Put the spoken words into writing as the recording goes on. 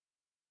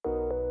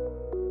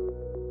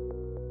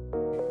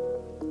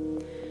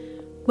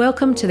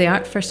Welcome to the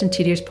Art First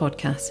Interiors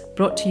podcast,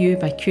 brought to you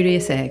by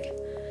Curious Egg.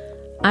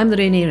 I'm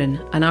Lorraine Aaron,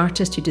 an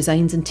artist who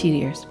designs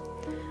interiors.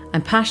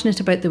 I'm passionate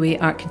about the way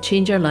art can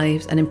change our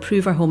lives and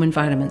improve our home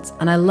environments,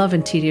 and I love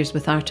interiors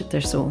with art at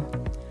their soul.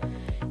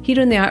 Here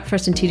on the Art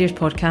First Interiors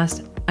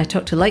podcast, I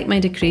talk to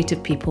like-minded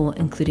creative people,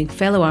 including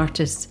fellow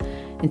artists,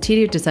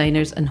 interior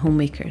designers and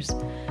homemakers,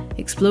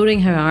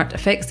 exploring how art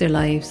affects their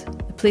lives,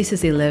 the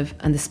places they live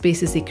and the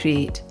spaces they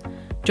create.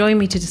 Join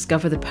me to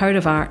discover the power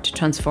of art to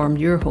transform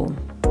your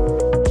home.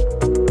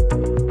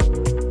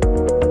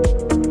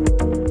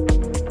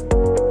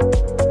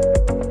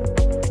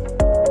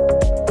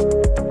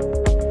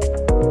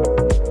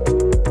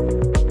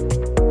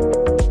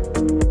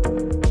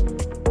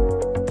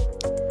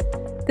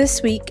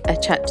 This week, I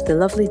chat to the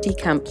lovely Dee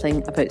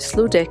Campling about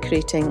slow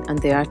decorating and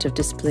the art of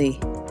display.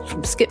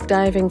 From skip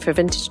diving for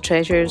vintage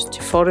treasures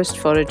to forest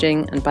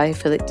foraging and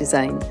biophilic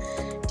design,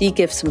 Dee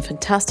gives some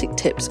fantastic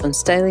tips on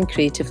styling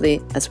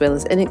creatively as well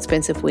as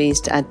inexpensive ways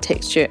to add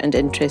texture and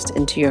interest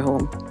into your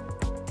home.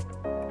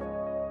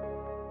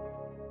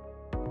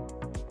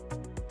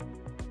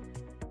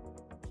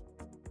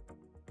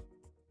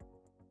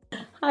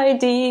 Hi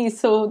Dee,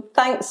 so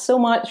thanks so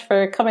much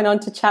for coming on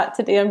to chat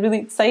today. I'm really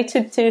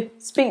excited to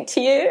speak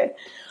to you.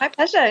 My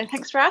pleasure,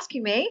 thanks for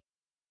asking me.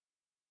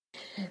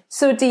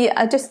 So Dee,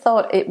 I just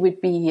thought it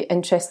would be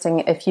interesting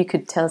if you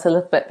could tell us a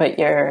little bit about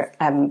your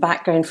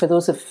background for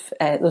those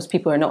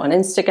people who are not on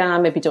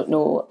Instagram, maybe don't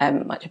know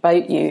much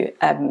about you,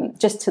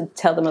 just to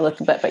tell them a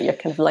little bit about your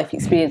kind of life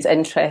experience,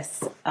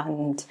 interests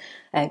and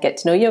get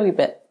to know you a wee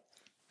bit.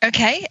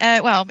 Okay,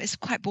 well, it's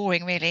quite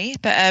boring really,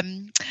 but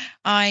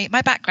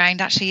my background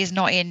actually is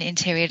not in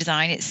interior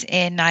design. It's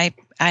in I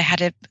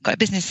got a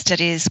business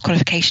studies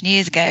qualification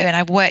years ago, and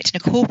I've worked in a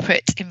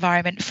corporate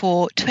environment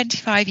for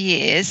 25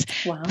 years.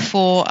 Wow.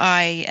 Before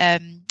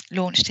I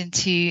launched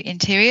into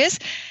interiors.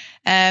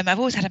 I've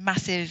always had a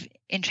massive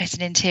interest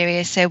in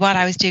interiors. So while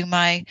I was doing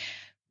my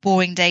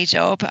boring day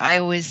job,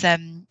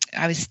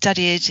 I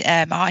studied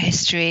art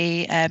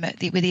history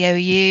with the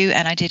OU,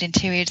 and I did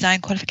interior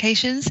design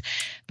qualifications,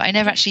 but I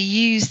never actually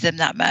used them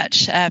that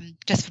much,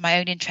 just for my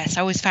own interest.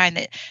 I always found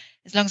that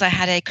as long as I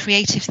had a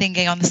creative thing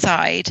going on the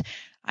side,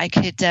 I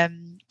could,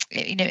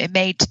 it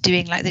made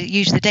doing like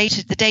the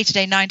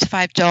day-to-day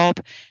 9-to-5 job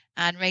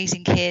and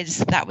raising kids.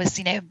 That was,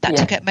 that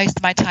took up most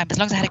of my time. As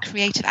long as I had a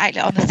creative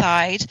outlet on the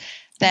side,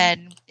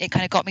 then it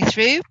kind of got me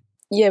through.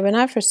 Yeah, when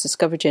I first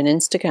discovered you on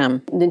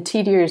Instagram, the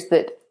interiors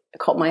that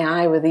caught my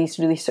eye were these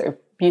really sort of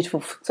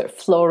beautiful sort of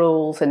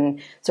florals and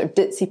sort of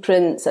ditzy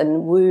prints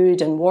and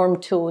wood and warm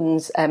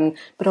tones,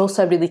 but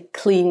also a really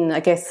clean,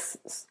 I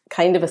guess,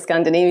 kind of a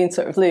Scandinavian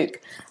sort of look.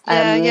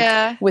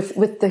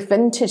 With the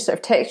vintage sort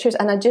of textures.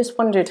 And I just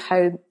wondered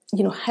how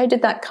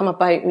did that come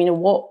about?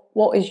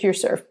 What is your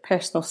sort of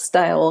personal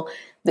style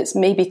that's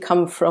maybe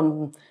come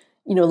from,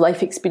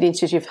 life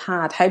experiences you've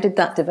had? How did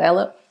that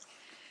develop?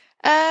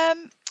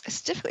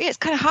 It's difficult. It's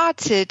kind of hard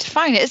to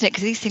define it, isn't it?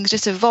 Because these things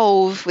just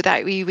evolve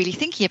without you really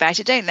thinking about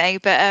it, don't they?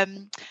 But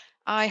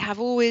I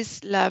have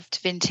always loved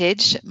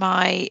vintage.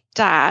 My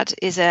dad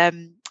is a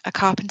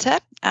carpenter,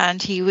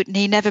 and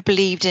he never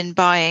believed in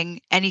buying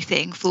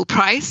anything full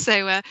price.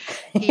 So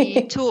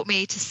he taught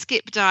me to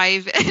skip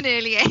dive at an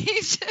early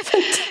age,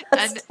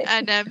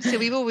 and so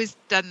we've always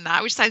done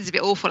that, which sounds a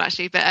bit awful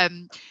actually, but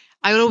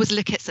I will always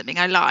look at something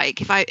I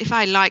like. If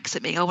I like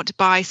something, I want to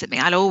buy something,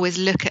 I'll always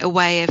look at a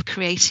way of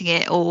creating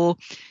it or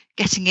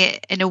getting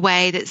it in a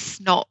way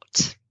that's not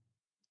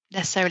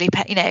necessarily,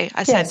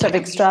 I said sort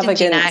of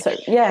extravagant.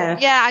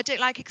 I don't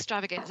like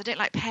extravagance. I don't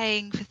like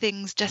paying for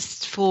things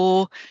just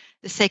for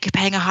the sake of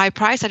paying a high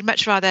price. I'd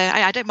much rather,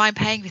 I don't mind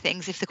paying for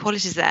things if the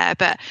quality's there,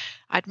 but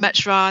I'd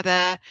much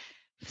rather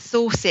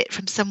source it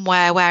from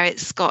somewhere where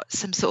it's got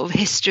some sort of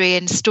history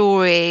and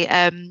story.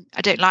 I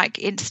don't like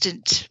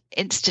instant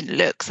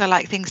looks. I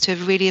like things to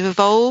have really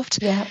evolved.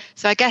 Yeah.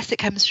 So I guess it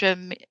comes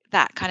from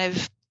that kind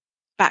of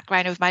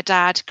background of my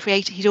dad.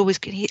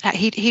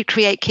 He'd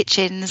create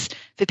kitchens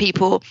for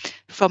people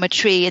from a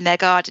tree in their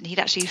garden. He'd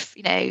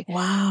actually,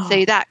 wow.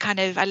 So that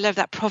kind of, I love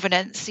that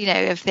provenance,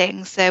 of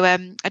things. So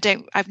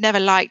I've never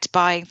liked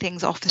buying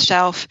things off the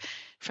shelf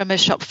from a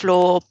shop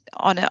floor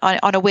on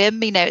a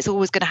whim. It's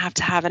always going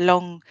to have a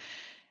long,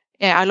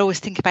 I'll always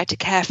think about it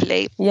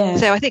carefully. Yeah.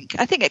 So I think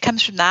it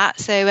comes from that.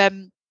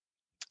 So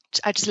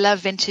I just love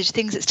vintage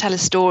things that tell a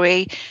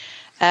story,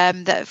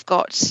 that have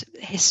got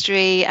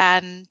history,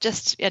 and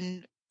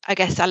I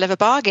guess I love a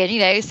bargain,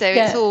 so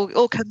it's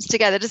all comes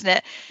together, doesn't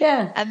it?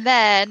 Yeah. And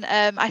then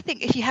I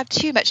think if you have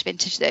too much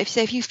vintage though,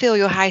 if you fill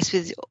your house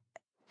with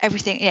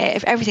everything,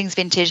 if everything's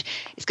vintage,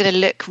 it's going to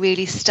look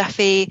really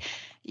stuffy.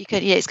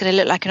 It's going to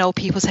look like an old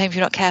people's home if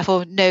you're not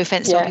careful. No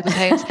offense to old people's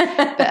homes,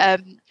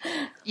 but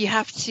you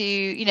have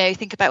to,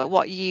 think about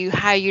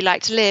how you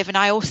like to live. And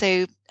I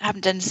also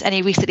haven't done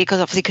any recently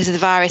because of the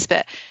virus,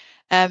 but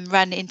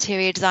run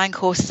interior design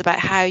courses about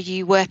how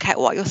you work out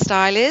what your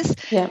style is.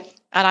 Yeah.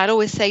 And I'd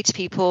always say to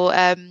people,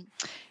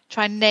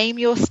 try and name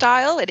your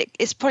style.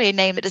 It's probably a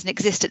name that doesn't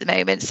exist at the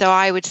moment. So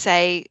I would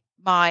say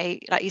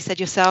like you said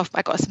yourself,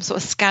 I got some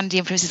sort of Scandi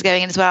influences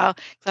going in as well.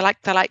 I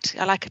like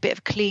a bit of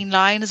a clean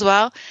line as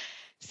well.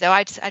 So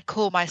I'd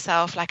call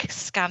myself like a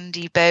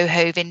Scandi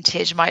boho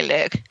vintage my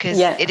look, because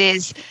it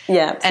is.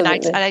 Yeah,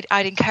 absolutely. And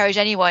I'd encourage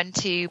anyone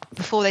to,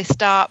 before they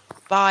start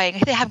buying,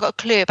 if they haven't got a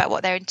clue about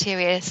what their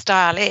interior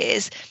style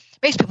is,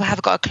 most people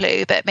have got a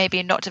clue, but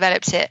maybe not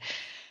developed it,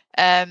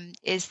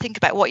 is think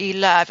about what you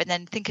love and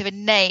then think of a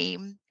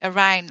name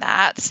around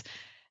that,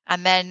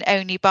 and then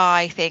only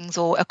buy things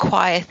or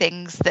acquire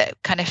things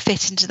that kind of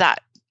fit into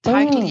that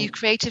title you've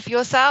created for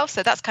yourself.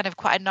 So that's kind of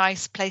quite a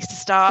nice place to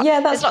start. Yeah,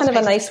 that's kind of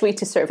a nice way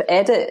to sort of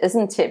edit,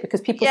 isn't it?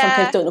 Because people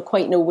sometimes don't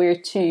quite know where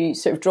to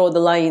sort of draw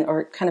the line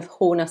or kind of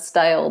hone a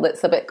style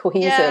that's a bit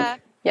cohesive.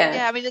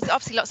 Yeah. I mean, there's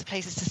obviously lots of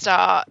places to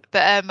start,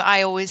 but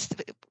I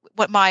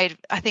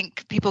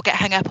think people get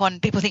hung up on,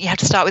 people think you have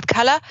to start with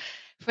colour,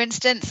 for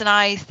instance, and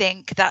I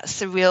think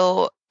that's a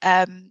real,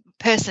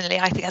 personally,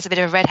 I think that's a bit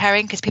of a red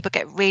herring, because people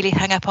get really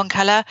hung up on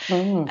colour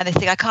and they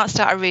think, I can't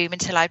start a room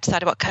until I've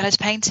decided what colour to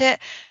paint it.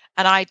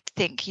 And I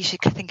think you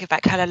should think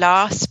about colour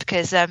last,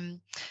 because,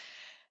 and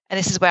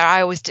this is where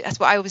that's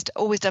what I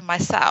always done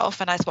myself,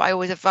 and that's what I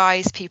always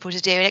advise people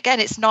to do. And again,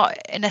 it's not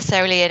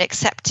necessarily an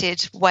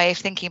accepted way of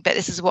thinking, but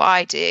this is what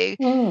I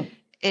do,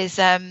 is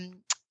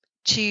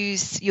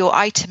choose your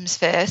items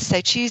first.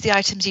 So choose the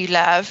items you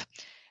love,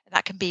 and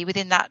that can be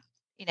within that,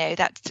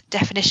 that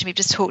definition we've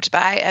just talked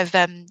about of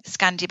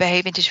Scandi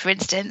boho vintage, for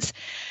instance,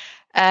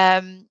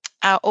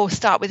 or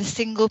start with a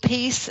single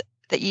piece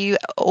that you've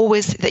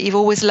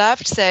always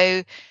loved.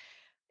 So,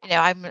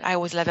 I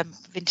always love a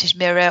vintage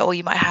mirror, or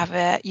you might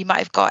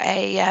have got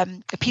a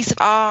piece of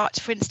art,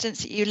 for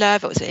instance, that you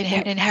love. It was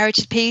an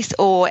inherited piece,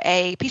 or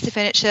a piece of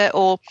furniture,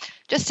 or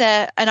just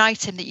an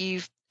item that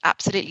you've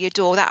absolutely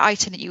adore, that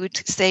item that you would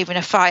save in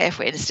a fire,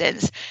 for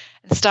instance,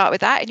 and start with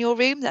that in your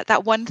room,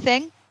 that one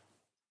thing.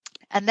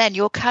 And then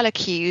your colour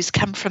cues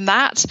come from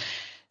that.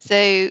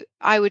 So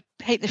I would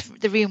paint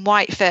the room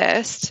white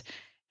first,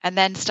 and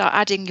then start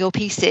adding your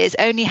pieces.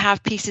 Only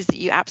have pieces that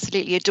you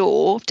absolutely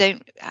adore.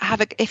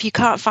 If you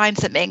can't find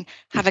something,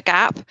 have a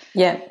gap.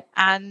 Yeah.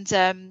 And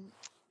then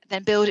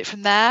build it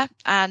from there.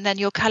 And then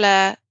your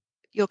colour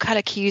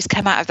cues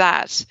come out of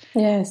that.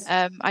 Yes.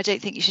 I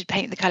don't think you should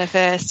paint the colour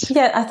first.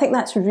 Yeah, I think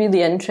that's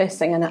really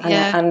interesting. And I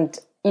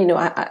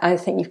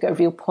think you've got a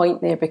real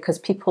point there, because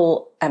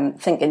people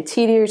think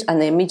interiors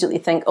and they immediately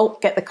think,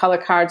 get the colour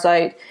cards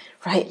out.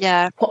 Right.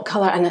 Yeah. What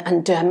colour? And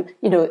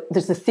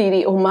there's the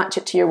theory, match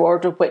it to your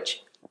wardrobe,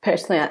 which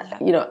personally, I'm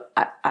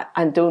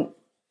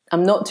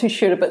not too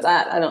sure about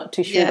that. I'm not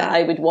too sure that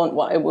I would want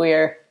what I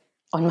wear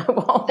on my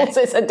walls.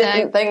 It's a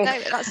different thing. No,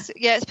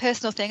 it's a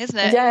personal thing, isn't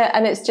it? Yeah,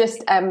 and it's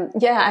just,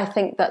 I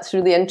think that's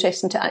really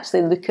interesting to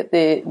actually look at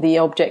the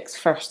objects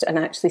first and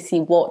actually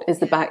see what is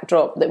the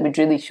backdrop that would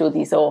really show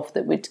these off,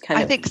 that would kind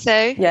of... I think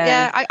so.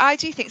 Yeah, I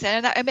do think so.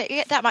 And that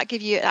might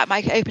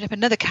open up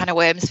another can of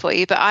worms for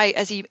you. But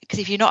because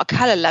if you're not a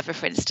colour lover,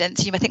 for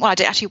instance, you might think, well, I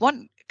don't actually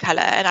want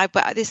colour,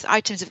 but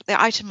the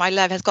item I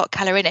love has got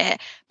colour in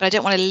it, but I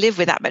don't want to live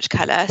with that much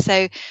colour.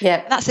 So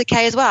that's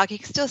okay as well. You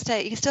can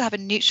still have a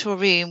neutral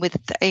room with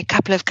a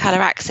couple of colour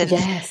accents.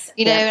 Yes.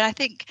 And I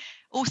think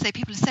also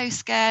people are so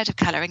scared of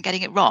colour and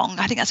getting it wrong.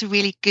 I think that's a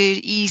really good,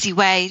 easy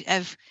way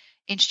of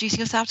introducing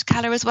yourself to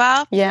colour as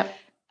well. Yeah.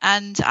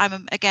 And I'm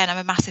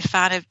a massive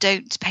fan of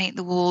don't paint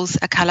the walls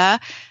a colour.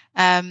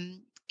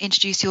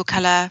 Introduce your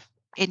colour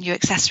in your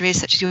accessories,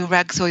 such as your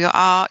rugs or your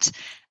art,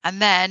 and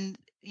then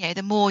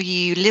the more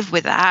you live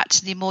with that,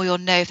 the more you'll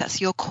know if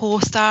that's your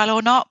core style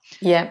or not.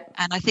 Yeah.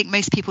 And I think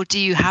most people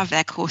do have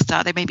their core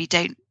style. They maybe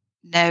don't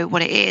know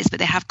what it is, but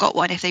they have got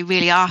one if they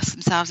really ask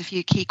themselves a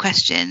few key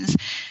questions.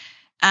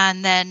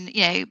 And then,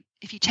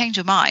 if you change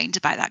your mind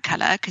about that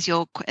colour because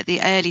you're at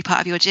the early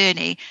part of your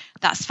journey,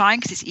 that's fine,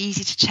 because it's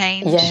easy to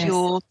change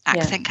your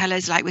accent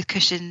colours, like with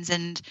cushions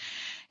and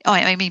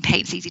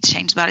paint's easy to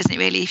change as well, isn't it?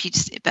 Really, if you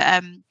just,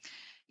 but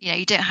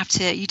you don't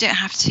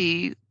have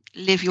to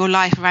live your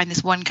life around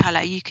this one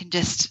colour. You can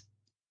just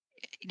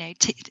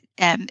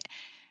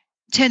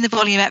turn the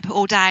volume up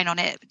or down on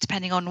it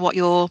depending on what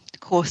your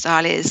core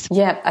style is.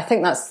 Yeah, I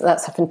think that's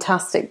a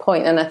fantastic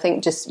point. And I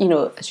think just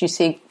as you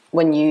say,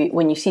 when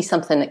you see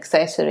something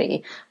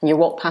accessory and you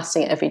walk past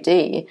it every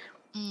day,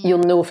 you'll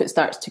know if it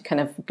starts to kind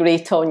of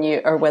grate on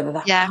you, or whether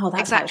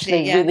that's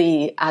actually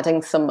really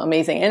adding some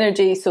amazing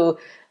energy. So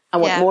I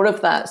want more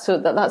of that. So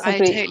that's a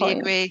great point.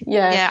 Agree.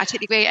 Yeah, I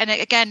totally agree. And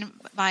again,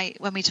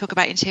 when we talk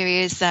about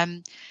interiors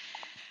on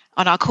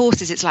our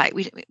courses, it's like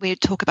we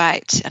talk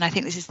about, and I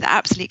think this is the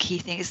absolute key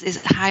thing,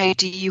 is how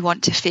do you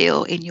want to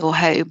feel in your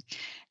home?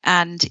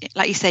 And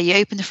like you say, you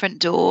open the front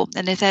door,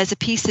 and if there's a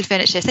piece of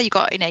furniture, say you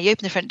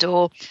open the front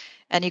door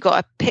and you've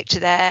got a picture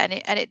there,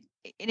 and it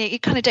you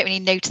kind of don't really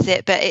notice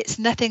it, but it's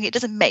nothing, it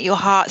doesn't make your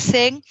heart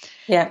sing,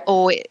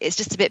 or it's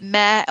just a bit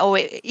meh, or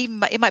it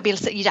might be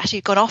something you'd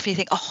actually gone off and you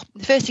think,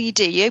 the first thing you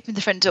do, you open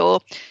the front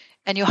door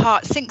and your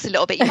heart sinks a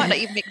little bit. You might not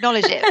even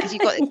acknowledge it because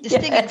you've got this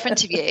thing in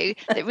front of you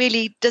that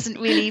really doesn't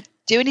really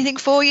do anything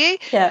for you.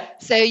 Yeah.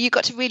 So you've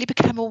got to really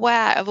become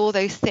aware of all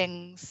those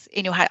things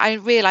in your house. I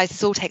realise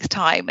this all takes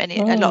time and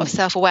a lot of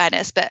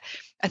self-awareness, but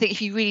I think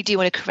if you really do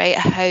want to create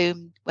a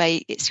home where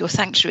it's your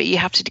sanctuary, you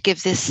have to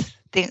give these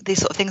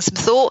sort of things some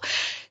thought.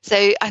 So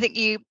I think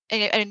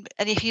and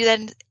if you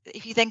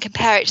then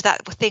compare it to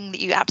that thing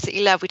that you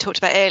absolutely love, we talked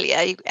about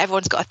earlier,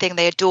 everyone's got a thing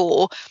they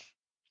adore.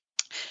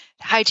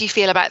 How do you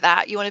feel about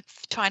that? You want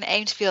to try and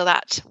aim to feel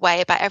that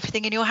way about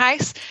everything in your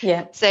house.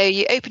 Yeah. So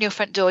you open your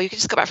front door, you can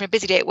just go back from a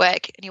busy day at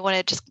work and you want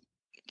to just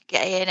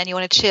get in and you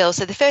want to chill.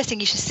 So the first thing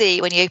you should see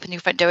when you open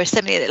your front door is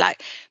something that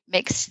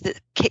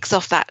kicks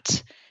off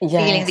that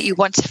feeling that you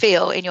want to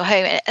feel in your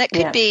home. And it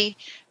could be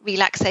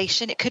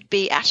relaxation. It could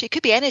be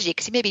energy,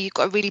 because maybe you've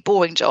got a really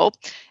boring job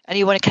and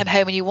you want to come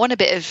home and you want a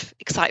bit of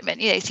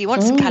excitement, so you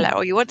want some colour,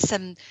 or you want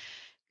something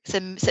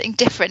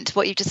different to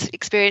what you've just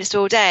experienced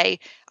all day.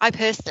 I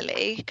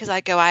personally, because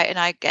I go out and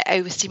I get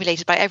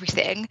overstimulated by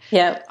everything,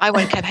 I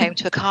want to come home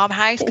to a calm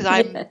house, because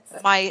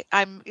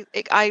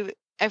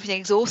everything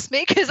exhausts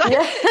me, because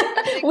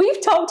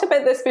we've talked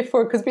about this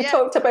before, because we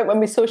talked about when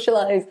we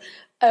socialise,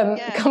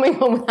 coming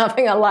home and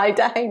having a lie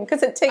down,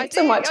 because it takes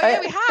so much out. Yeah,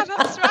 we have.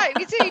 That's right.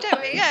 We do,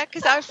 don't we? Yeah,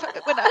 because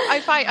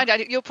I find, I know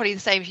you're probably the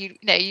same. If you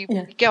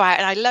go out,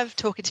 and I love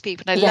talking to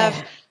people, and I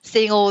love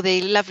seeing all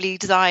the lovely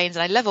designs,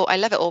 and I love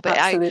it all. But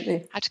Absolutely.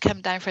 I had to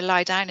come down for a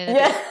lie down in a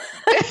bit.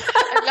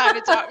 Lie in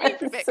a dark room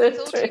for a bit, because it's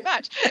all too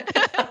much.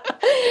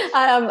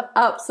 I am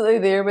absolutely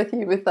there with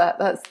you with that.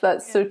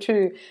 That's so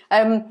true.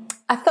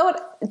 I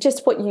thought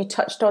just what you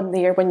touched on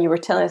there when you were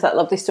telling us that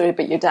lovely story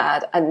about your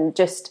dad, and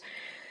just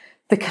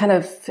the kind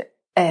of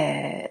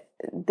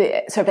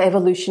the sort of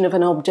evolution of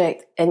an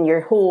object in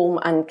your home,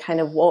 and kind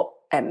of what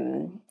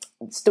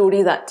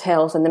story that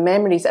tells, and the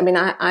memories. I mean,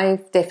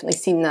 I've definitely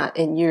seen that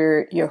in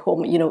your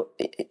home.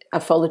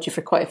 I've followed you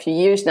for quite a few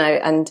years now,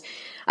 and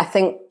I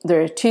think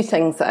there are two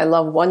things that I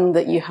love. One,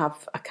 that you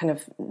have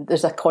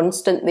there's a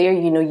constant there.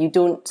 You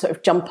don't sort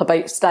of jump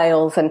about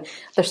styles, and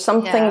there's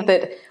something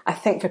that I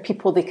think for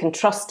people, they can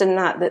trust in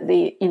that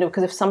they,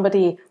 because if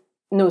somebody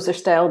knows their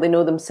style, they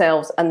know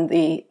themselves, and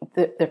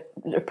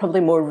they're probably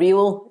more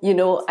real,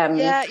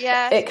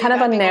 It kind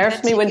of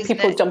unnerves me when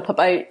people jump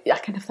about. I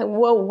kind of think,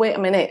 whoa, wait a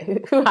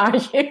minute, who are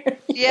you?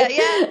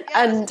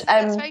 And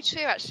that's very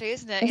true, actually,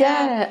 isn't it?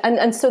 Yeah,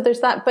 and so there's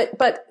that.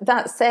 But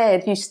that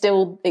said, you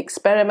still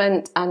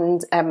experiment,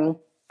 and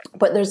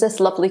but there's this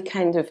lovely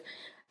kind of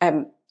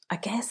I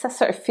guess a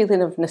sort of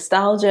feeling of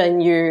nostalgia in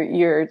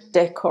your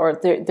decor.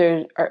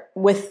 There are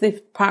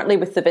partly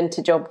with the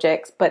vintage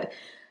objects, but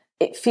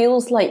it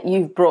feels like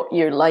you've brought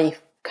your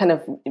life kind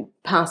of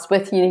past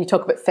with you. You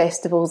talk about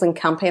festivals and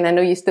camping. I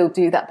know you still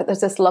do that, but there's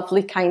this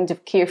lovely kind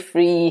of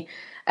carefree,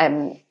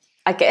 I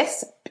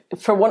guess,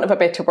 for want of a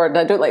better word, and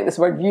I don't like this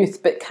word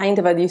youth, but kind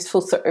of a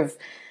useful sort of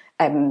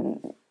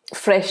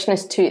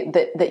freshness to it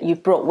that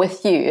you've brought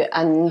with you.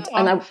 And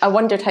I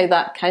wondered how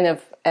that kind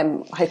of,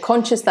 how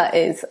conscious that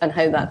is, and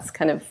how that's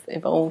kind of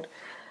evolved.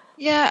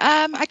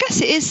 Yeah, I guess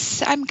it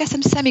is. I guess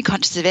I'm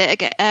semi-conscious of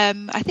it.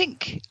 I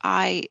think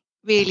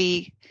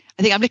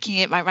I'm looking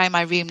at around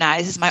my room now.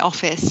 This is my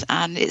office,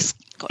 and it's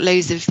got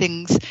loads of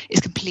things. It's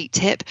complete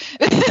tip.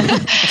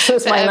 So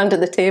it's mine under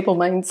the table,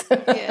 mine's.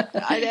 Yeah,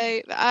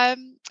 I know.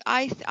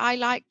 I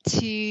like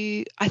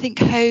to. I think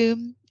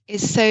home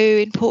is so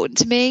important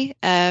to me.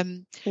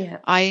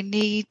 I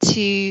need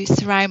to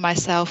surround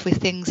myself with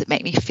things that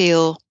make me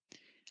feel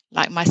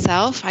like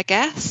myself, I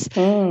guess.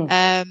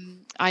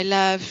 I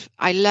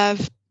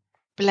love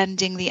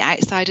blending the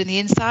outside and the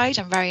inside.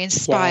 I'm very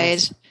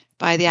inspired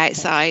by the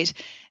outside.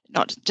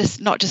 Not just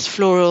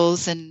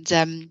florals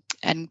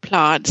and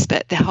plants,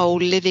 but the whole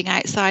living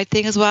outside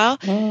thing as well.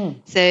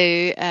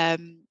 So,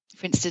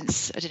 for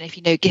instance, I don't know if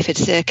you know Gifford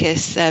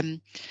Circus.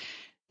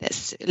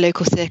 That's a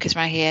local circus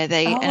around here.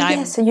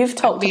 So you've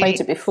talked about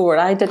it before.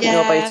 I didn't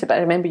know about it, but I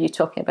remember you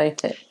talking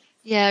about it.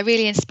 Yeah,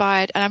 really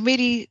inspired, and I'm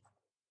really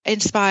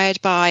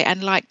inspired by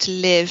and like to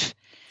live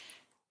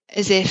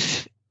as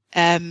if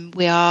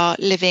we are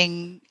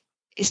living.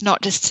 It's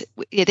not just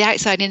the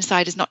outside and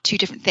inside is not two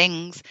different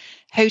things.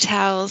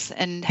 Hotels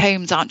and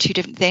homes aren't two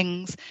different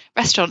things.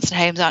 Restaurants and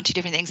homes aren't two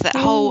different things.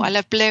 I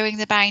love blurring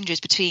the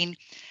boundaries between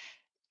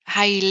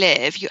how you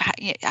live,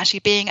 actually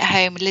being at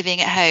home,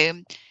 living at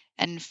home,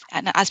 and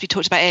as we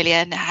talked about earlier,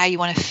 and how you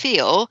want to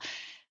feel,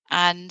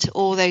 and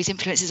all those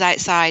influences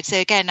outside. So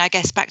again, I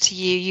guess back to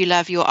you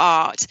love your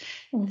art.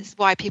 That's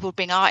why people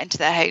bring art into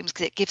their homes,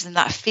 because it gives them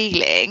that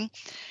feeling.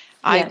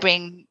 I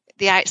bring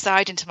the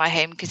outside into my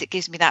home because it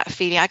gives me that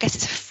feeling. I guess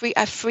it's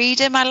a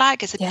freedom I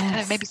like. It's kind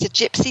of, maybe it's a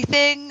gypsy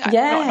thing.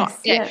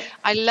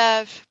 I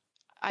love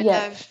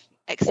exploring.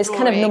 It's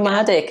kind of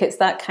nomadic. It's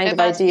that kind of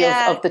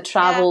idea of the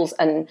travels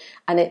and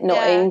it not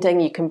ending.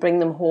 You can bring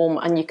them home,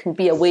 and you can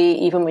be away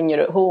even when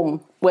you're at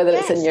home, whether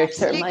it's in your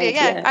sort of mind.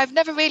 I've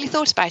never really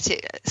thought about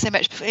it so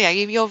much before.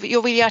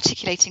 You're really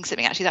articulating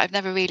something actually that I've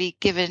never really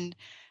given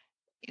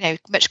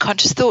much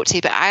conscious thought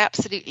to, but I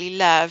absolutely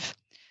love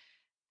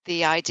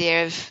the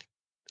idea of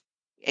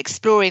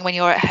exploring when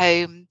you're at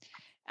home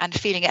and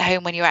feeling at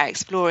home when you're out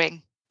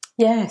exploring.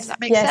 Yes, Does that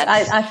make sense?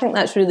 I think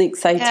that's really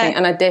exciting,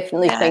 and I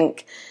definitely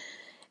think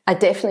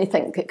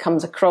it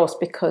comes across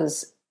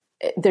because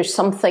there's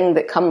something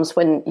that comes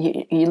when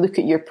you look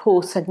at your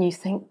posts and you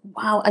think,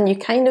 wow, and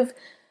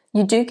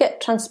you do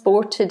get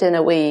transported in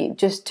a way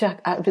just to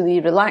a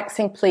really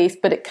relaxing place,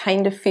 but it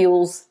kind of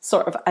feels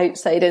sort of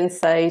outside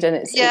inside, and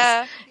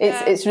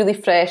it's really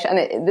fresh,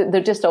 and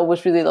they're just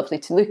always really lovely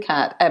to look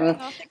at.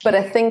 But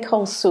I think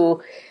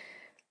also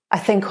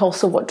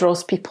what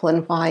draws people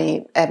and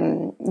why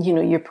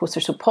your posts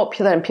are so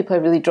popular and people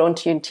are really drawn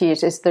to your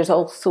interiors is there's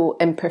also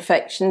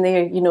imperfection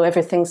there.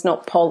 Everything's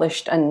not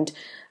polished and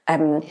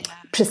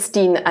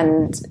pristine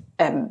and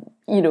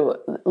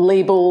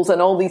labels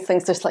and all these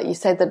things. Just like you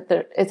said, that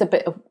there is a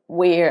bit of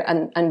wear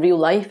and real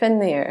life in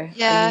there.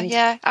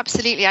 Yeah,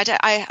 absolutely. I'd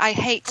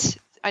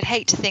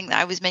hate to think that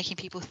I was making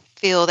people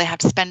feel they have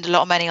to spend a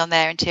lot of money on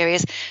their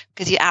interiors,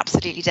 because you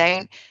absolutely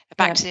don't.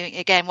 Back to,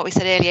 again, what we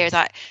said earlier, is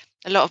that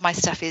a lot of my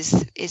stuff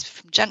is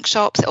from junk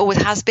shops. It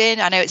always has been.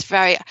 I know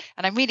and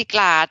I'm really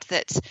glad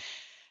that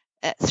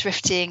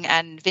thrifting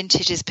and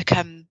vintage has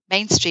become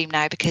mainstream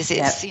now, because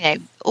it's,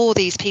 all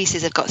these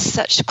pieces have got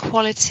such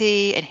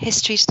quality and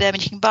history to them,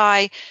 and you can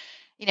buy,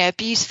 a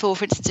beautiful,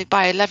 for instance,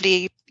 buy a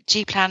lovely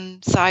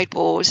G-plan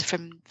sideboard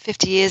from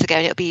 50 years ago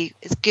and it'll be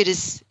as good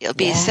as, it'll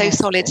be so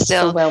solid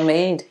still. So well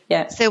made.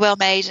 Yeah. So well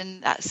made.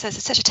 And that's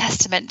such a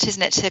testament,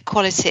 isn't it, to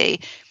quality?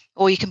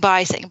 Or you can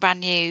buy something brand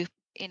new,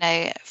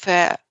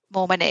 for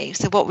more money.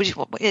 So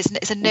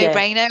it's a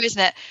no-brainer,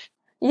 isn't it?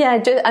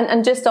 Yeah,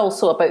 and just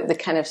also about the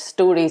kind of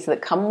stories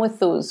that come with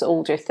those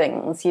older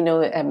things.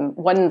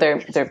 One,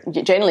 they're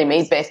generally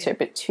made better,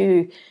 but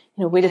two,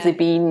 where have they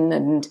been,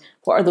 and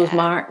what are those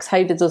marks?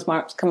 How did those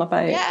marks come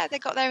about? Yeah, they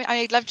got there.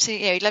 I'd love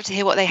to, love to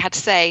hear what they had to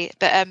say.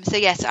 But so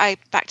yes,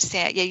 back to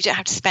say, you don't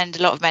have to spend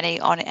a lot of money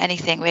on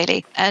anything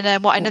really. And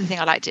another thing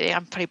I like doing,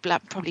 I'm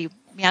probably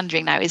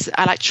meandering now, is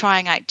I like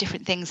trying out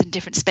different things in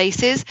different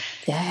spaces.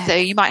 Yeah. So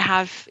you might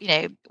have,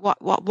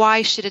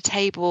 why should a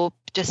table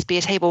just be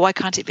a table? Why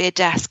can't it be a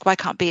desk? Why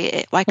can't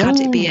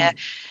it be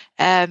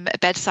a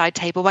bedside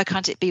table? Why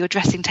can't it be your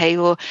dressing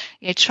table?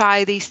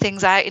 Try these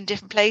things out in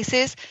different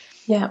places.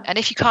 Yeah. And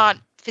if you can't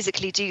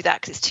physically do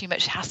that because it's too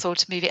much hassle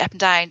to move it up and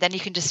down, then you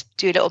can just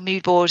do a little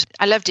mood board.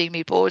 I love doing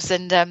mood boards,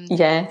 and you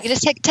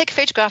just take a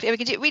photograph. We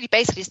can do it really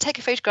basically. Just take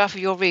a photograph of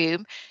your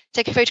room,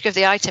 take a photograph of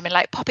the item,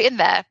 and pop it in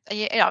there.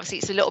 And obviously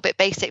it's a little bit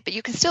basic, but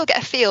you can still get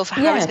a feel for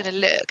how it's going to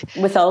look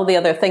with all the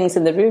other things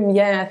in the room.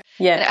 Yeah.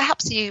 And it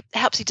helps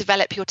you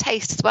develop your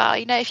taste as well.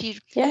 If you,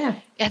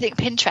 I think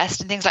Pinterest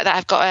and things like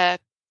that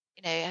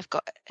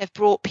have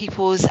brought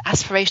people's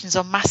aspirations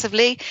on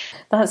massively.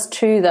 That's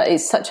true. That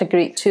is such a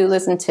great tool,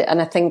 isn't it?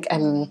 And I think,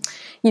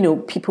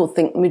 people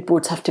think mood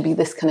boards have to be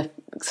this kind of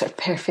sort of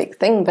perfect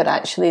thing, but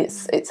actually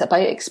it's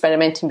about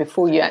experimenting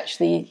before you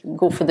actually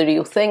go for the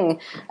real thing.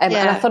 And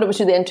I thought it was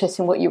really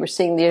interesting what you were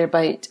saying there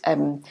about,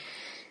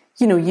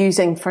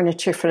 using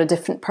furniture for a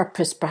different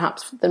purpose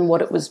perhaps than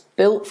what it was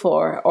built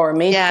for or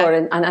made for.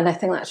 And I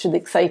think that's really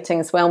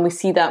exciting as well. And we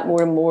see that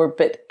more and more,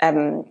 but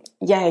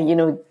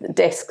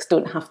desks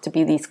don't have to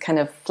be these kind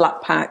of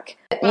flat pack.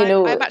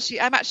 I'm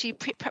actually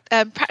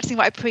practicing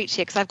what I preach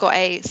here, because I've got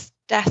a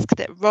desk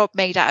that Rob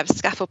made out of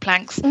scaffold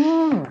planks.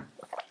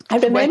 I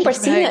remember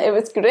seeing it. It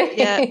was great.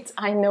 Yeah.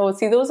 I know.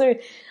 See,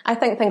 I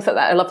think things like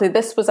that are lovely.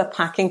 This was a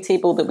packing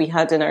table that we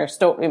had in our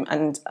stockroom,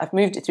 and I've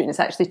moved it to, and it's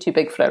actually too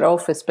big for our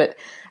office. But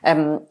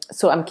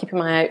so I'm keeping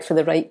my eye out for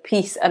the right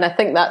piece. And I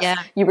think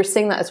that you were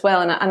saying that as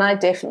well, and I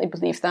definitely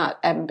believe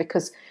that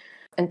because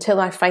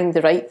until I find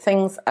the right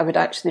things, I would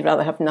actually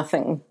rather have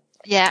nothing.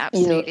 Yeah,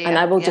 absolutely. And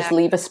I will just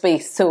leave a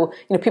space. So,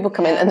 people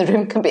come in and the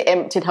room can be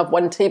empty and have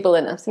one table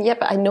in it. I say,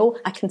 but I know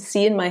I can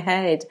see in my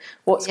head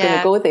what's going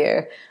to go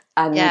there.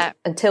 And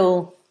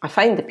until I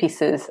find the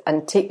pieces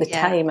and take the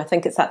time, I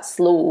think it's that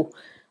slow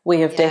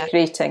way of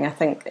decorating. I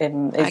think I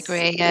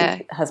agree.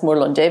 It has more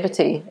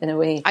longevity in a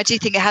way. I do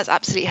think it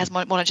absolutely has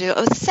more longevity.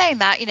 I was saying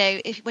that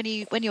if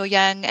when you're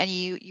young and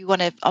you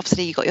want to,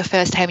 obviously you got your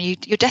first home,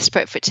 you're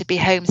desperate for it to be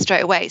home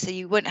straight away, so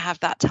you wouldn't have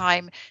that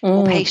time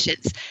or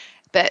patience.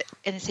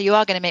 And so you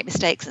are going to make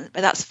mistakes,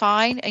 but that's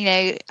fine.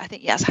 I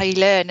think that's how you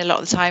learn a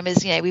lot of the time.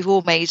 Is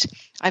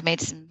I've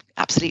made some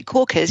absolute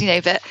corkers,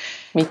 but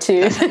me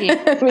too.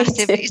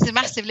 It's a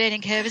massive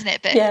learning curve, isn't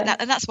it? But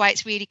and that's why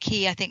it's really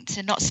key, I think,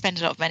 to not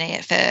spend a lot of money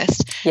at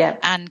first.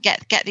 And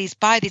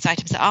buy these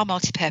items that are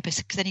multi-purpose,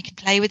 because then you can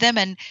play with them.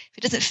 And if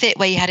it doesn't fit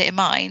where you had it in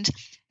mind,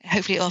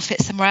 hopefully it'll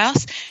fit somewhere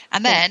else.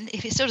 And then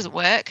if it still doesn't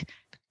work,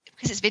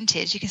 because it's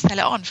vintage, you can sell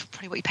it on for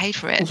probably what you paid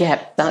for it.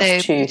 Yeah,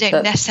 that's true. You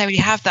don't necessarily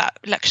have that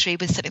luxury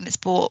with something that's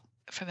bought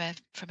from a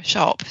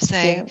shop.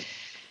 So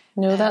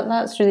no,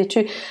 that's really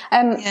true.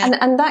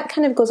 And that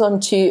kind of goes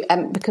on to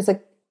because I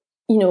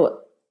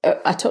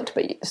talked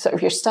about sort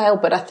of your style,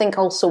 but I think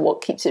also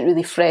what keeps it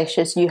really fresh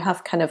is you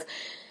have kind of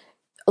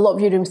a lot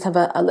of your rooms have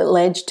a little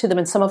edge to them,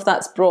 and some of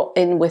that's brought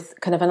in with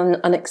kind of an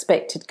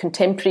unexpected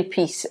contemporary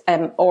piece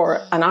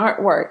or an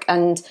artwork,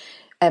 and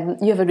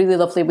you have a really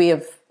lovely way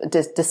of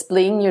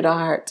displaying your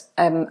art,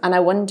 and I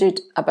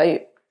wondered about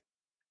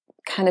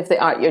kind of the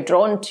art you're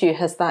drawn to?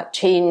 Has that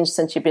changed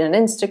since you've been on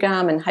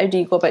Instagram, and how do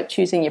you go about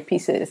choosing your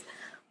pieces?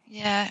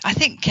 Yeah, I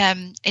think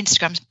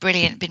Instagram's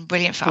been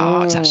brilliant for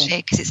art, actually,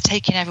 because it's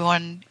taken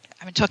everyone.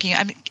 I'm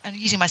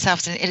using myself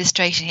as an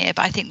illustration here,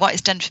 but I think what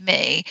it's done for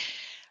me,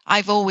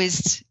 I've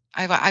always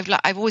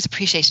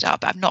appreciated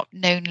art, but I've not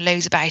known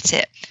loads about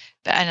it.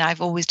 And I've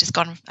always just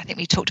gone. I think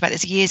we talked about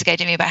this years ago,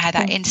 didn't we? About how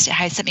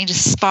how something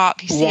just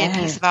sparks. You see a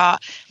piece of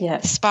art,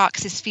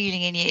 sparks this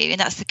feeling in you, and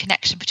that's the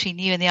connection between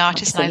you and the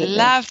artist. Absolutely.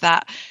 And I love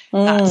that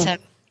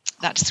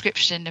that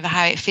description of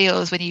how it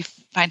feels when you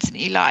find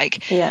something you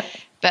like. Yeah.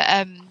 But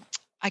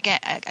again,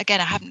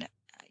 I haven't.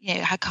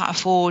 I can't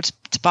afford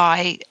to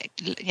buy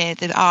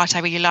the art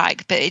I really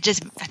like. But it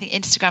just, I think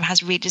Instagram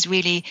has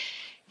really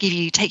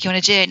take you on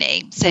a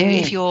journey. So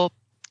if you're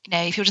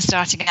just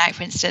starting out,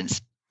 for instance.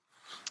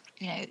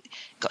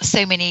 Got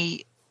so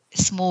many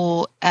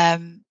small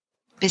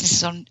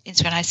businesses on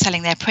Instagram now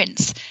selling their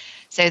prints,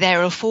 so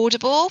they're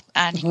affordable,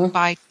 and you can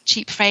buy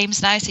cheap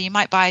frames now. So you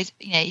might buy,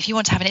 if you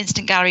want to have an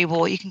instant gallery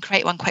wall, you can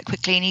create one quite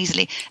quickly and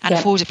easily and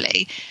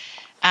affordably.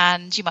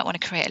 And you might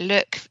want to create a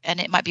look, and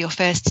it might be your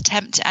first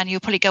attempt, and you'll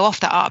probably go off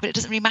that art, but it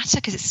doesn't really matter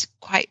because it's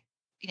quite,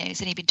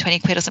 it's only been 20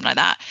 quid or something like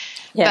that.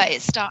 Yeah. But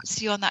it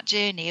starts you on that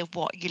journey of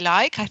what you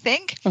like, I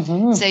think. So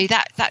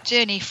that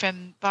journey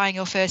from buying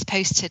your first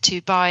poster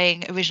to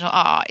buying original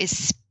art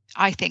is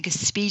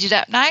speeded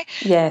up now.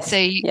 Yes. So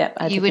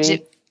you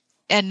would,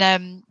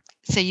 and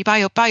so you buy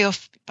your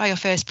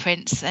first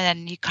prints, and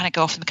then you kind of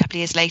go off them a couple of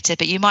years later.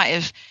 But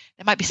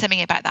there might be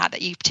something about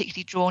that you're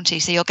particularly drawn to.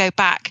 So you'll go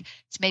back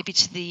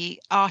to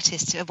the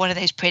artist of one of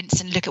those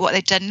prints and look at what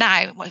they've done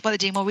now, what they're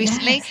doing more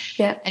recently. Yes,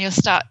 yeah. And I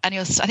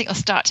think you'll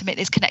start to make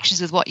those connections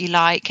with what you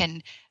like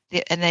and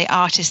the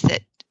artist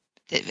that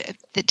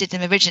did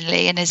them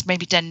originally, and has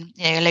maybe done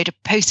a load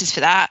of posters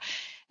for that.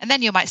 And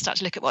then you might start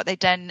to look at what they've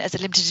done as a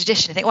limited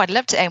edition and think, I'd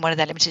love to own one of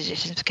their limited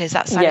editions because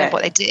that's I love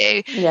what they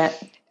do. Yeah.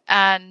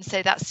 And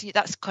so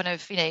that's kind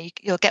of,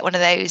 you'll get one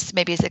of those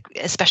maybe as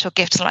a special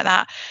gift or something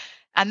like that.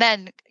 And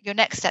then your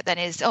next step then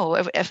is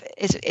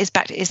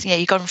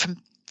you've gone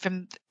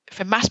from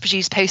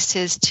mass-produced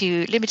posters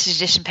to limited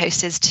edition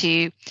posters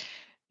to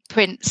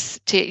prints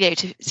to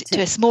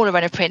a smaller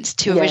run of prints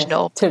to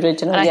original. And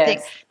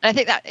I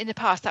think that in the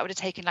past that would have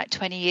taken like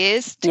 20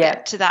 years to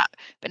get to that,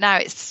 but now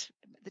it's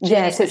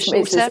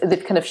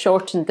they've kind of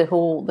shortened the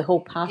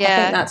whole path. I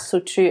think that's so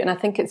true, and I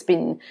think it's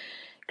been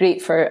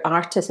great for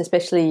artists,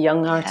 especially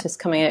young artists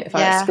coming out of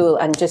art school,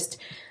 and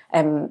just.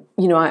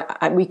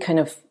 We kind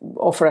of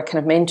offer a kind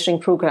of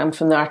mentoring program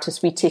from the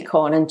artists we take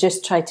on, and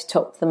just try to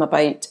talk to them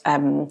about,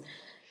 how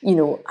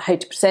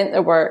to present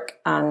their work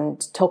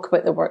and talk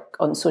about their work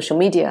on social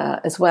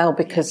media as well,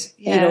 because,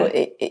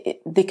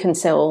 they can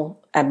sell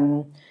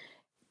in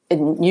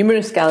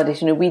numerous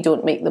galleries. We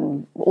don't make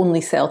them only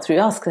sell through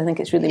us, because I think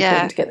it's really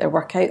important to get their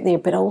work out there,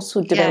 but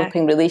also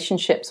developing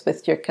relationships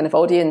with your kind of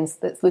audience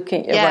that's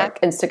looking at your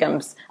work.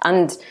 Instagrams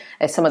and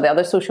some of the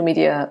other social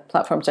media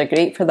platforms are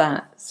great for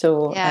that.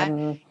 So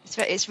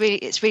it's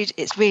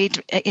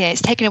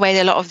taken away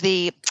a lot of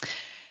the,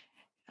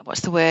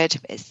 what's the word?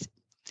 It's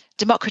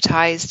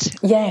democratized.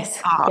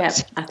 Yes, art. Yeah,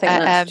 I think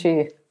that's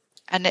true.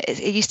 And it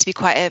used to be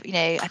quite I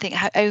think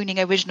owning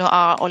original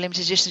art or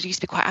limited editions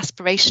used to be quite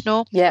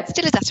aspirational. Yeah, it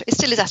still is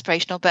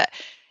aspirational, but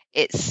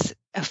it's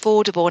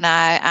affordable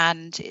now,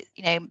 and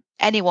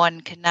anyone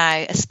can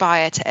now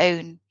aspire to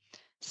own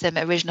some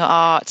original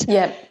art.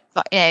 Yeah,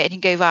 but and you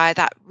can go via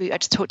that route I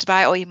just talked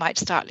about, or you might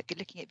start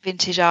looking at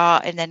vintage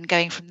art and then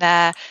going from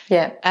there.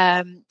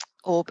 Yeah.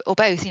 Or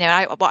both.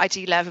 What I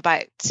do love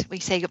about,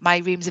 we say my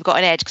rooms have got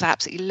an edge, because I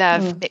absolutely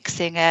love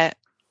mixing a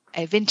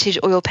vintage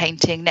oil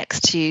painting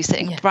next to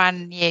something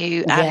brand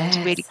new and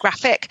really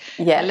graphic.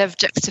 Yeah. I love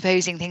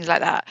juxtaposing things like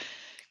that.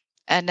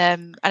 And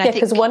I think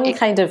because one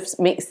kind of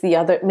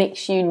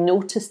makes you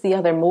notice the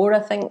other more, I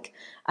think,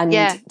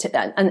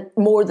 and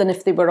more than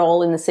if they were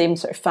all in the same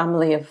sort of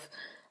family of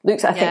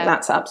looks. I think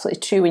that's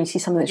absolutely true. When you see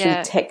something that's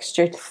really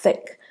textured,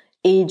 thick,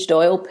 aged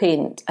oil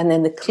paint, and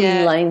then the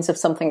clean lines of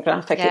something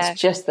graphic,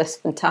 it's just this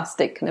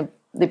fantastic kind of.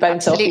 They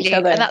bounce off each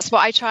other. And that's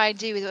what I try and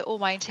do with all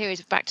my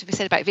interiors. Back to what we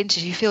said about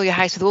vintage, you fill your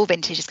house with all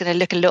vintage, it's going to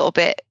look a little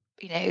bit,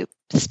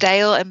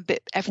 stale, and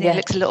everything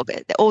looks a little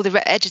bit, all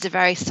the edges are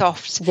very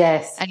soft.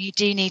 Yes. And you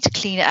do need to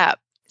clean it up.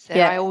 So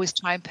I always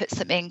try and put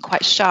something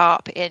quite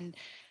sharp in,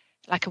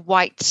 like a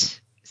white,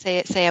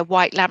 say a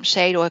white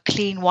lampshade or a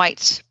clean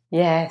white.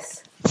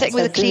 Yes. Something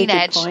with a clean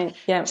edge.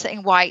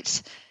 Something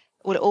white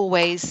will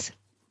always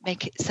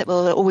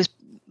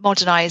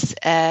modernize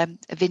a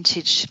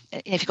vintage.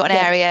 If you've got an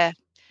area.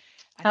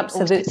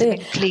 Absolutely.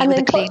 Clean, and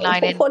then clean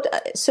line in.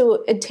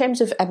 So in terms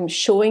of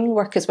showing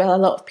work as well, a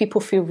lot of people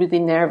feel really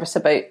nervous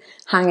about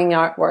hanging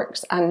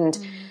artworks, and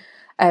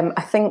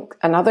I think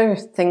another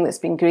thing that's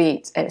been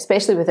great,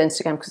 especially with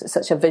Instagram because it's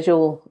such a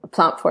visual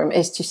platform,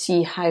 is to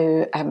see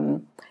how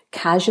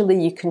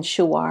casually you can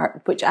show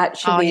art, which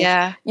actually,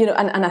 you know,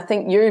 and I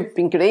think you've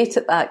been great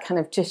at that kind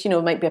of just, you know,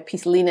 it might be a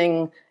piece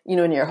leaning, you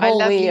know, in your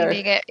hallway. I love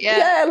leaning it.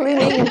 Yeah,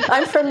 leaning.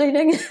 I'm for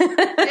leaning. Because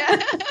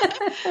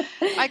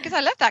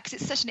I love that,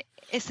 because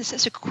it's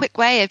such a quick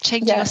way of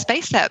changing your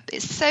space up.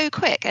 It's so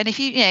quick. And if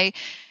you know,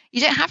 you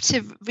don't have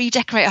to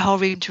redecorate a whole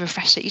room to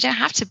refresh it. You don't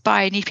have to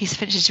buy a new piece of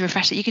furniture to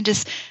refresh it. You can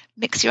just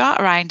mix your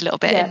art around a little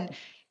bit and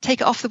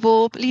take it off the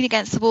wall, lean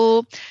against the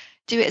wall,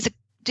 do it as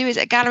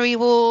a gallery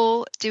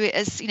wall, do it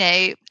as, you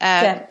know,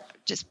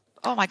 just,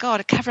 oh my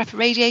God, cover up a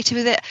radiator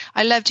with it.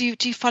 I love, do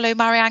you follow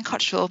Marianne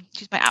Cottrell?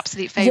 She's my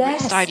absolute favourite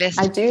stylist.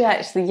 I do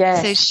actually,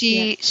 yes. So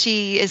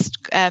she is,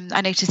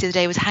 I noticed the other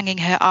day, was hanging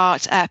her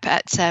art up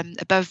at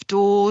above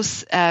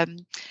doors,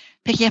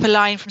 picking up a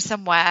line from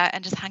somewhere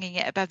and just hanging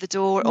it above the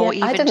door, or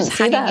even just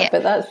hanging it.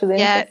 But that's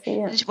really interesting.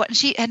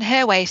 Yeah. And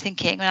her way of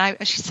thinking,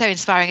 she's so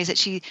inspiring, is that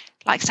she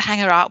likes to hang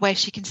her art where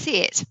she can see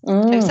it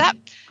close up.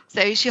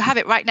 So she'll have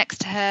it right next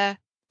to her.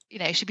 You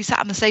know, she'll be sat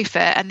on the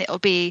sofa, and it'll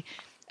be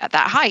at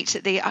that height,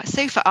 at the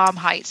sofa arm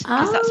height,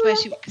 because that's where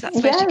she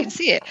can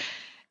see it.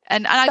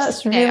 And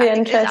that's really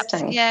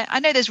interesting. I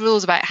know there's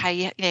rules about how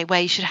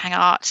where you should hang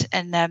art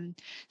and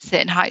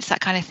certain heights,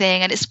 that kind of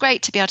thing. And it's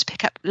great to be able to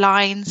pick up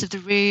lines of the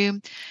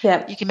room.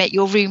 Yeah, you can make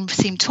your room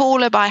seem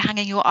taller by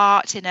hanging your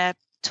art in a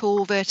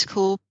tall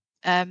vertical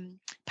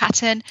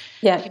pattern.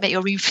 Yeah, you can make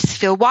your room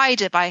feel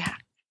wider by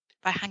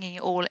hanging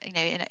it all, you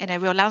know, in a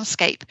real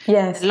landscape,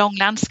 long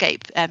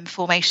landscape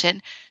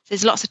formation.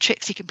 There's lots of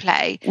tricks you can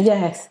play.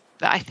 Yes,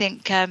 but I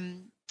think the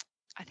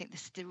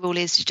rule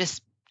is to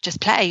just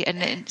play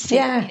and see,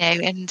 you know,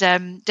 and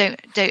don't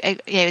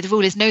the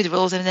rule is know the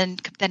rules and then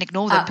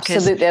ignore them.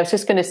 Absolutely. I was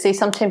just going to say,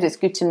 sometimes it's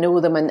good to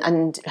know them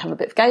and have a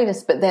bit of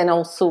guidance, but then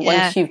also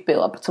once you've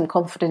built up some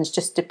confidence,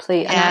 just to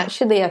play. And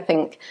actually, I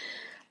think,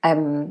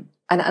 and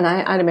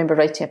I remember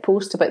writing a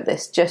post about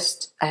this,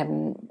 just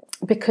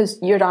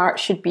because your art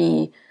should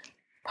be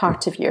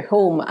part of your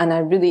home. And I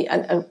really,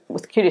 and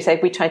with Curious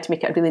Egg, we try to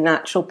make it a really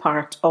natural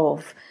part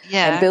of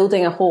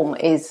building a home,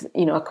 is,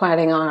 you know,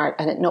 acquiring art,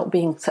 and it not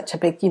being such a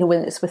big, you know,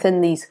 when it's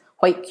within these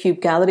white cube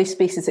gallery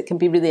spaces, it can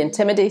be really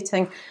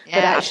intimidating.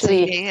 But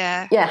actually,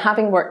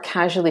 having work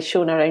casually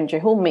shown around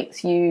your home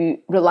makes you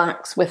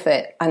relax with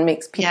it, and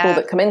makes people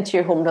that come into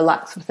your home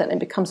relax with it, and it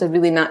becomes a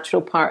really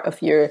natural part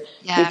of your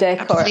decor.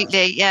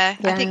 Absolutely, I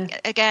think,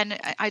 again,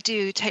 I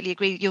do totally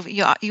agree.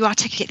 You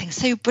articulate things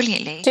so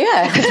brilliantly. Do you?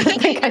 I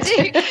think I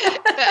do.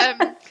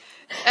 But,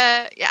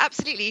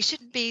 absolutely. It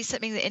shouldn't be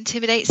something that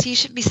intimidates you. It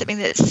shouldn't be something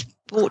that's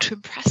bought to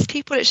impress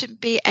people. It shouldn't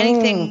be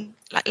anything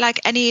like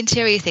any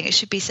interior thing. It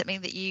should be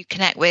something that you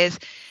connect with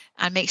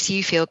and makes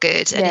you feel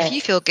good. And if you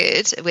feel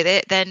good with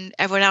it, then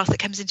everyone else that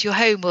comes into your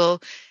home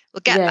will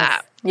get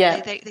that.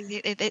 Yeah,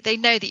 they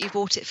know that you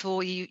bought it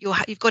for you.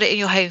 You've got it in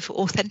your home for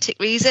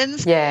authentic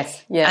reasons.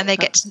 Yes, yeah, and they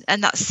get to,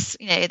 and that's,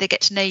 you know, they get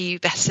to know you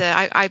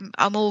better.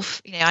 I'm all,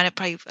 you know, I've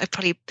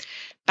probably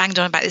banged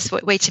on about this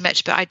way too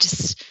much, but I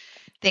just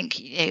think,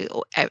 you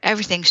know,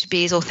 everything should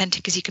be as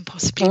authentic as you can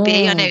possibly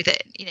be. I know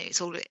that, you know,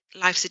 it's all,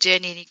 life's a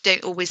journey, and you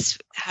don't always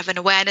have an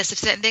awareness of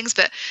certain things,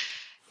 but,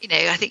 you know,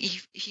 I think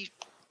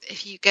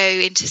if you go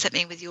into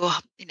something with your,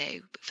 you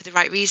know, for the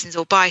right reasons,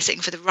 or buy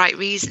something for the right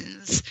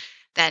reasons,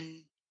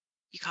 then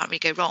you can't really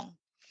go wrong.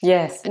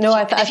 Yes, no,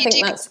 I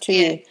think that's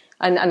true,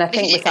 and I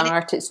think with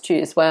art it's true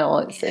as well.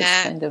 It's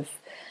kind of,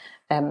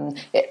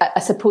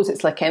 I suppose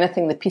it's like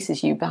anything, the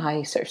pieces you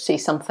buy sort of say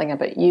something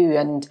about you,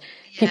 and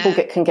people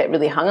can get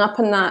really hung up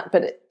on that,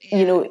 but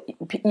you know,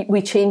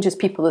 we change as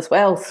people as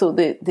well, so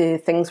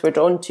the things we're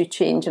drawn to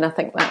change, and I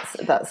think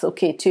that's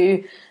okay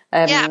too.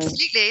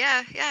 Absolutely,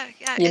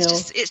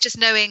 it's just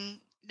knowing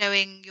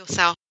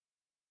yourself.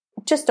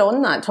 Just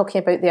on that, talking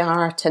about the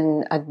art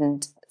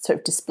and sort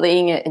of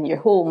displaying it in your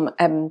home,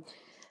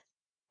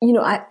 you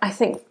know, I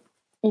think,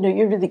 you know,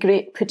 you're really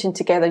great putting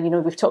together, you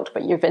know, we've talked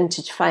about your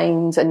vintage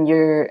finds and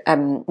your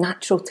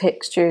natural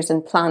textures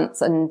and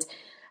plants, and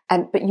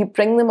but you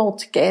bring them all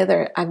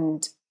together,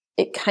 and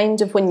it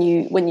kind of, when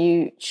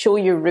you show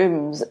your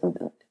rooms,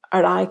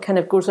 our eye kind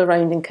of goes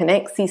around and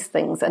connects these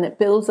things, and it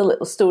builds a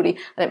little story.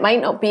 And it might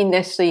not be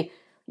necessarily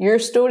your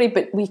story,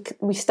 but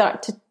we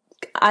start to,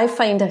 I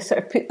find I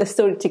sort of put the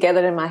story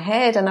together in my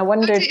head, and I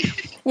wondered,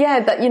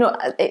 that, you know,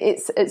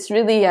 it's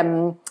really,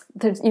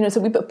 there's, you know, there's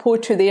a wee bit of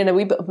poetry there and a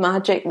wee bit of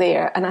magic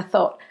there. And I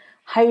thought,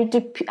 how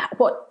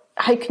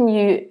can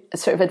you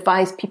sort of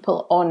advise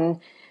people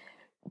on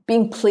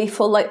being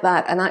playful like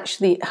that, and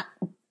actually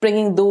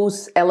bringing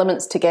those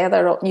elements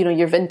together, you know,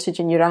 your vintage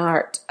and your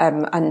art,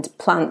 and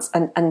plants,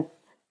 and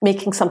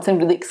making something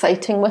really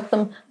exciting with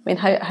them? I mean,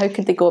 how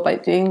could they go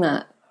about doing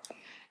that?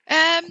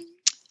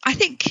 I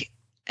think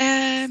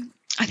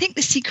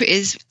the secret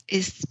is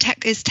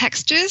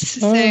textures.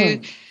 So,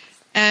 you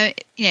know,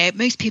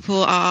 most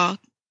people I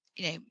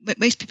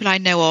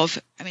know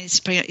of, I mean,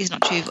 it's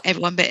not true of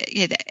everyone, but,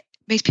 you know,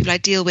 most people I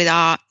deal with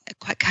are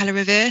quite colour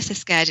averse. They're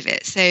scared of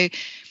it. So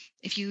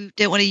if you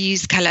don't want to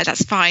use colour,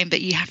 that's fine,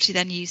 but you have to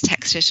then use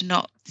texture so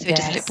it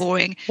doesn't look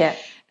boring. Yeah.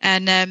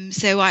 And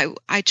so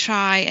I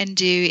try and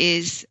do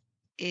is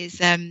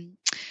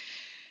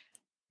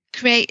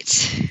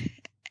create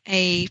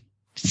a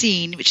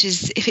scene, which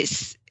is, if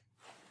it's,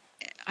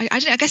 I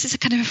don't know, I guess it's a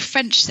kind of a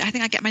French, I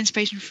think I get my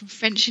inspiration from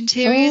French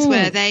interiors,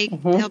 where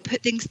they'll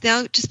put things,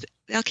 they'll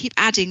keep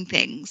adding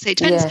things. So it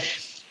depends. Yeah.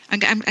 I'm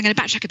going to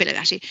backtrack a bit,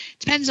 actually. It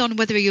depends on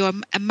whether you're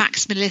a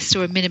maximalist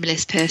or a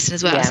minimalist person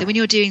as well. Yeah. So when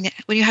you're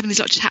having this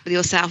lot of chat with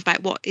yourself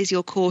about what is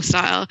your core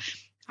style,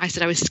 I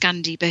said I was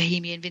Scandi,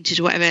 Bohemian, Vintage,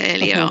 or whatever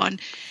earlier on.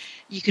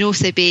 You can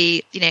also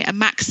be, a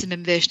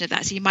maximum version of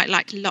that. So you might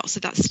like lots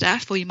of that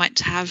stuff, or you might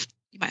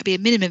be a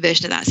minimum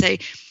version of that. So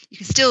you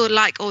can still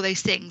like all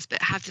those things,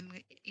 but have them,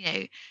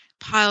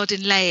 piled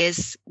in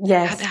layers.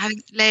 Yes.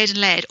 Having layered and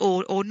layered,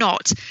 or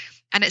not.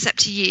 And it's up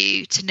to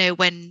you to know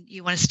when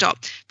you want to stop,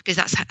 because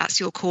that's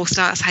your core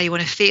style. That's how you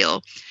want to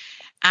feel.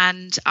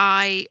 And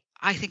I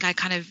think I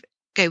kind of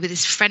go with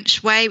this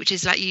French way, which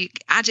is like you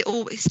add it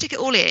all, stick it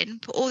all in,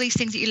 put all these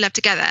things that you love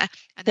together,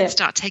 and then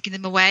start taking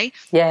them away.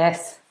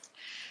 Yes.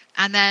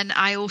 And then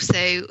I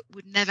also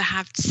would never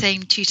have the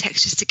same two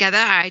textures together.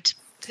 I'd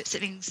put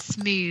something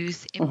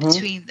smooth in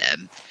between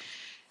them.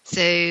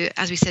 So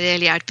as we said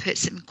earlier, I'd put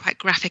some quite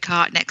graphic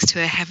art next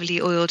to a heavily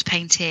oiled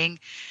painting.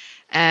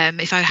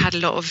 If I had a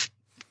lot of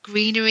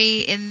greenery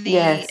in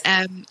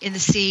the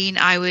scene,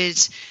 I would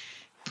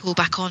pull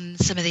back on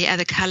some of the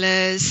other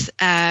colours.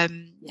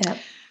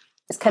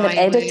 It's kind of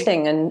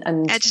editing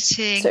and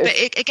editing, but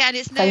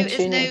there's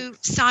no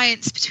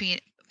science between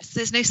it.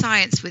 There's no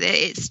science with it.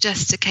 It's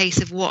just a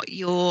case of what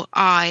your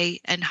eye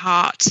and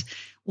heart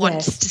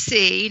wants to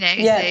see,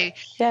 So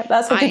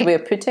that's a good way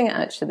of putting it.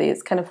 Actually,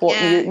 it's kind of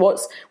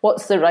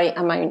what's the right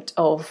amount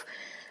of.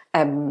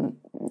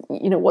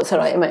 What's the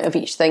right amount of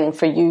each thing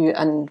for you,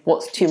 and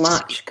what's too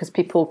much, because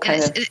people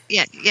kind of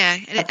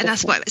and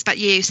that's what it's about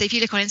you. So if you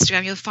look on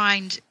Instagram, you'll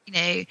find,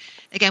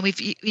 again, we've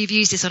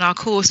used this on our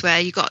course, where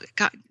you've got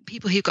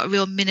people who've got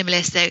real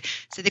minimalist.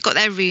 So they've got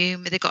their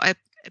room, they've got a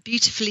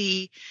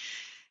beautifully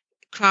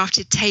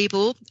crafted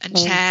table and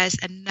chairs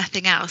and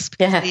nothing else,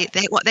 because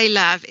what they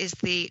love is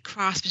the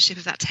craftsmanship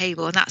of that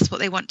table, and that's what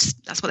they want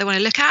to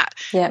look at.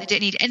 They don't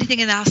need anything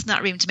else in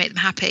that room to make them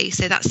happy,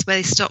 so that's where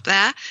they stop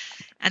there.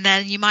 And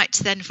then you might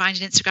then find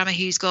an Instagrammer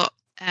who's got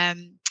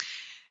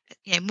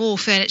more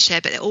furniture,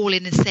 but they're all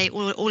in the same,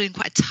 all in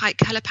quite a tight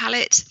color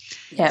palette.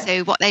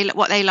 So what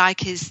they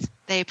like is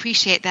they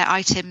appreciate their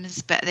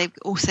items, but they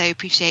also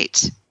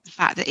appreciate the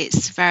fact that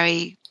it's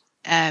very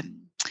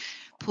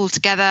pulled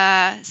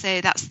together. So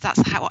that's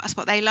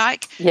what they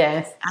like.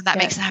 Yes. And that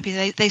makes them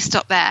happy. They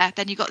stop there.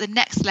 Then you've got the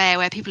next layer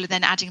where people are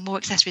then adding more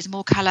accessories,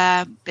 more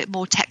color, a bit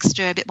more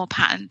texture, a bit more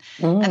pattern,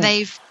 and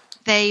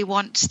they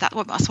want that.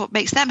 That's what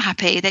makes them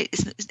happy.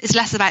 It's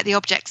less about the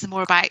objects and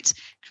more about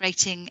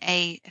creating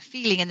a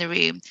feeling in the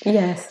room.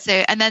 Yes. So,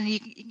 and then you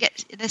can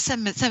get, there's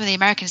some of the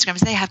American Instagrams,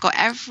 they have got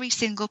every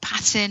single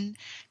pattern,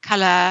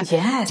 color,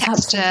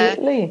 texture,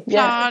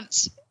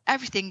 plant,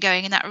 everything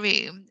going in that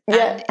room.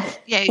 And,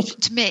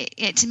 to me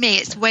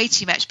it's way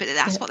too much, but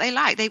that's what they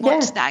like. They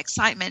want that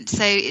excitement.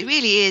 So it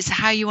really is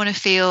how you want to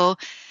feel.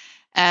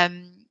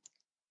 And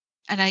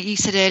you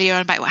said earlier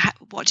on about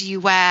what do you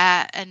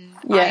wear, and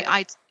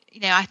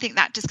I think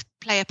that does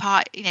play a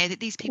part. That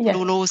these people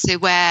will also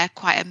wear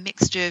quite a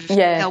mixture of.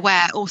 They'll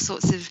wear all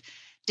sorts of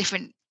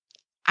different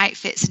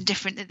outfits and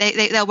different.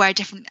 They'll wear a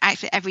different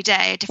outfit every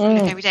day, a different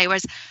look every day.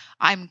 Whereas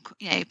I'm,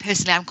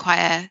 personally,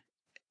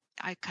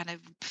 I kind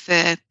of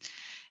prefer.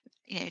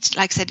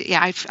 Like I said,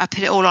 I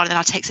put it all on and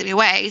I'll take something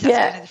away.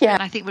 That's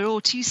And I think we're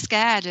all too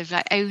scared of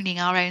owning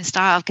our own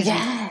style.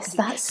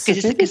 That's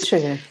really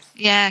true.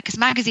 Yeah, because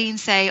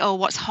magazines say, "Oh,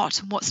 what's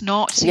hot and what's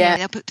not."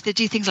 They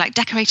do things like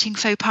decorating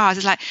faux pas.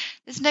 It's like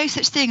there's no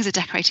such thing as a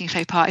decorating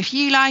faux pas. If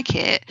you like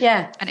it,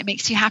 and it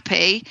makes you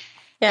happy,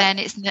 then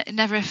it's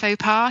never a faux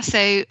pas.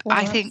 So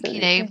I think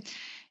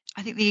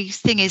I think the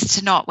thing is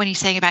to not, when you're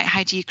saying about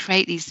how do you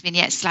create these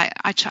vignettes, like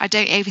I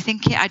don't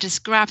overthink it. I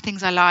just grab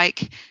things I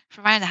like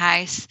from around the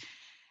house.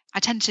 I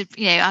tend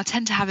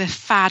to have a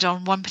fad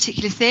on one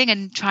particular thing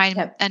and try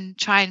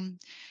and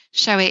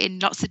show it in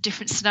lots of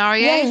different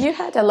scenarios. Yeah, you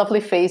had a lovely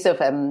phase of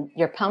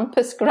your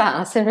pampas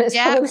grass, and it's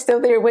probably still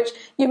there, which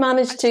you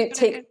managed to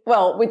take.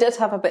 Well, we did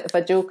have a bit of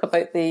a joke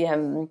about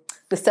the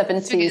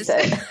 70s,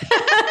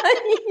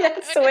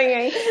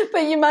 swinging,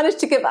 but you managed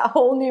to give it a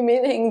whole new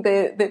meaning.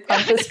 The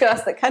pampas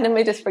grass that kind of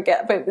made us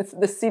forget about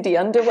the seedy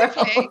underworld.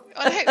 Hopefully,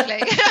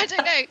 I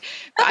don't know,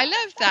 but I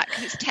love that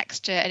because it's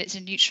texture and it's a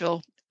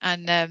neutral.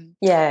 And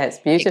it's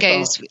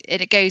beautiful.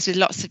 It goes with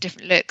lots of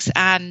different looks,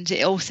 and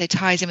it also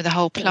ties in with the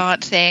whole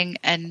plant thing.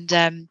 And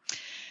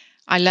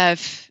I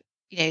love,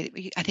 I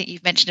think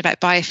you've mentioned about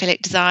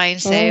biophilic design,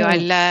 so I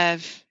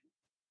love,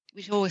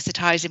 which also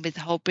ties in with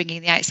the whole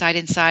bringing the outside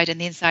inside and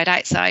the inside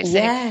outside. So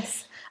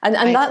yes,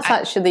 and that's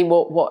actually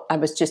what I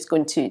was just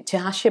going to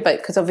ask you about,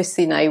 because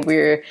obviously now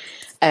we're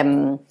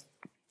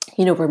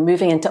we're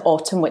moving into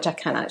autumn, which I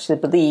can't actually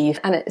believe,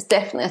 and it's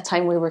definitely a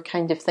time where we're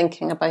kind of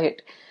thinking about.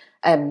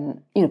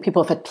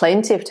 People have had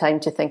plenty of time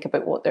to think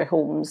about what their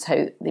homes,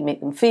 how they make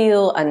them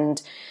feel, and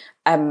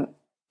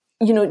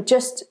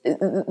just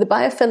the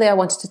biophilia I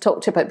wanted to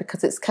talk to you about,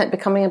 because it's kind of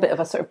becoming a bit of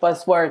a sort of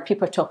buzzword.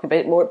 People are talking about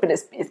it more, but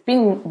it's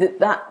been,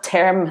 that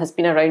term has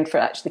been around for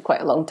actually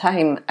quite a long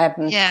time.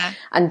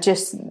 And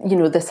just,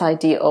 this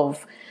idea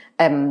of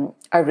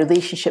our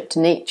relationship to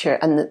nature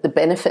and the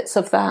benefits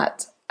of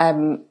that.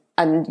 And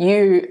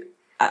you,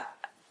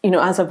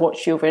 as I've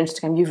watched you over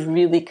Instagram, you've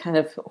really kind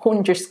of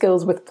honed your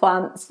skills with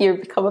plants.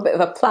 You've become a bit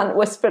of a plant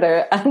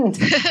whisperer. And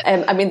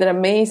they're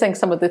amazing,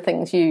 some of the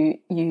things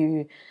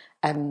you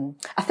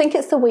I think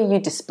it's the way you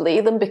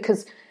display them,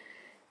 because,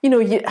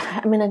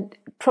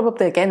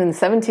 probably again in the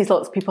 70s,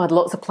 lots of people had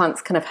lots of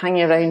plants kind of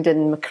hanging around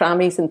in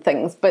macrames and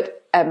things,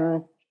 but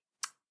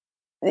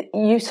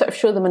you sort of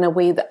show them in a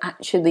way that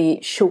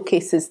actually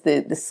showcases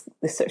the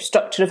sort of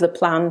structure of the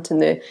plant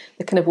and the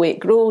kind of way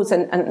it grows,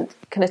 and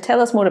kind of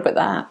tell us more about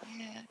that.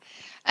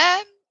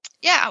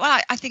 Well,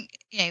 I think,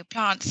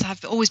 plants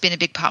have always been a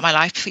big part of my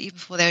life, even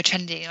before they were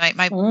trendy. Like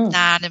my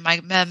nan and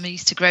my mum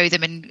used to grow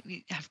them, and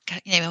we have,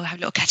 have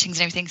little cuttings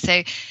and everything.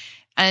 So,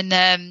 and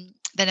then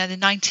in the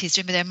 90s,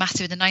 remember they were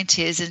massive in the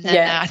 90s, and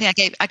then I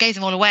think I gave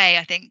them all away,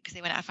 I think, because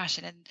they went out of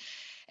fashion. And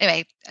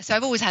anyway, so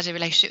I've always had a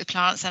relationship with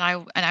plants, and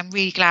I'm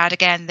really glad,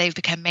 again, they've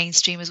become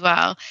mainstream as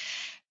well.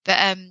 But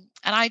and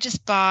I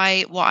just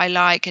buy what I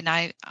like, and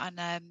I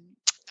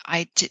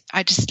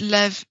just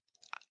love.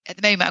 At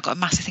the moment, I've got a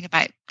massive thing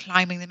about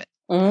climbing them.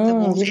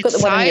 You've got the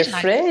one in your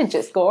fridge.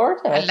 It's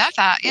gorgeous. I love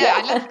that. Yeah.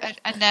 I love it.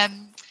 And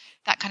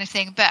that kind of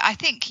thing. But I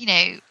think,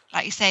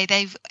 like you say,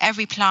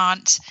 every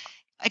plant,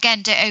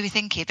 again, don't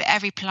overthink it, but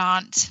every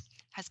plant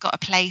has got a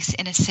place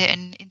in a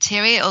certain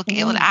interior.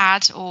 It will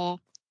add or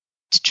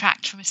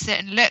detract from a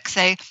certain look.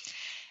 So,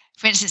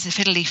 for instance, the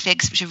fiddle leaf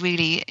figs, which are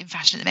really in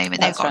fashion at the moment,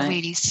 they've got a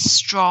really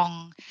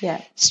strong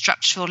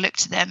structural look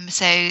to them.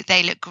 So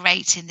they look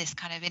great in this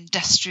kind of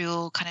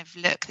industrial kind of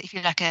look. If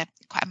you like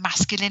quite a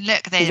masculine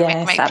look, they're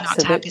a great plant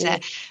to have because they're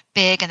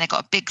big and they've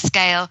got a big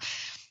scale.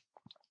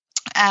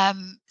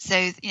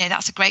 So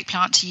that's a great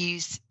plant to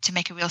use to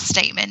make a real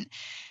statement.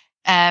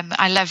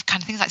 I love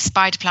kind of things like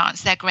spider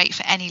plants. They're great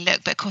for any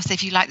look, but of course,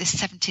 if you like this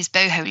 70s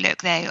boho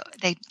look, they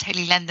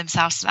totally lend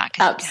themselves to that.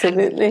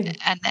 Absolutely.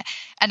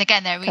 And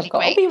again, they're really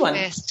great.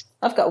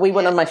 I've got a wee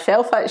one on my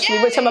shelf actually,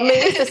 which I'm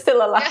amazed is still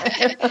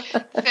alive.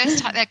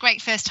 They're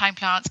great first time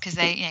plants because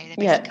they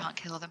basically can't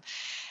kill them.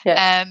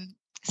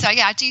 So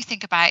I do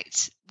think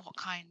about what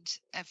kind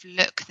of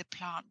look the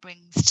plant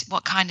brings,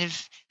 what kind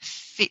of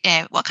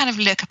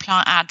look a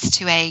plant adds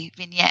to a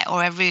vignette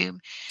or a room.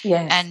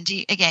 And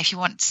again, if you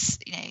want,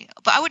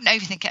 but I wouldn't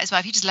overthink it as well.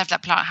 If you just love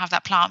that plant, have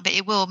that plant, but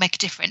it will make a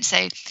difference.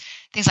 So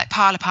things like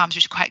parlour palms,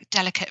 which are quite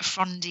delicate,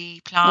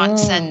 frondy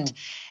plants, and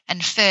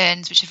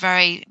ferns, which are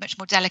very much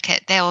more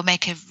delicate, they will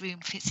make a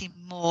room seem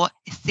more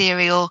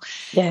ethereal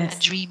and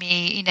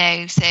dreamy.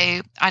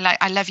 So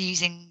I love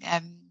using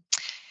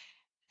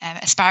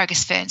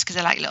asparagus ferns because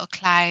they're like little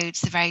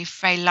clouds. They're very,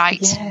 very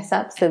light. Yes,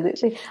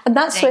 absolutely. And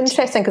that's so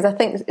interesting because I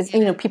think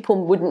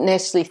people wouldn't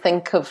necessarily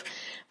think of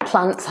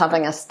plants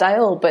having a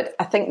style, but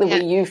I think the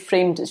way you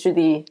framed it's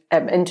really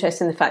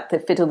interesting, the fact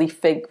that fiddle leaf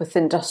fig with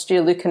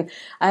industrial look. And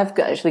I've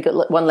actually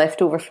got one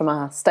left over from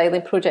a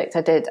styling project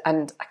I did,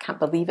 and I can't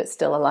believe it's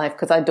still alive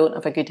because I don't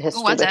have a good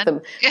history with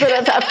them.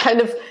 But I've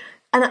kind of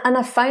and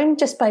I found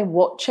just by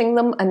watching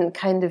them, and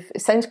kind of,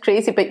 it sounds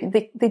crazy, but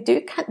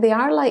they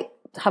are like,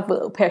 have a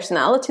little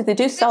personality. They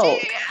do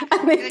sulk,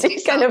 and they do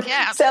kind of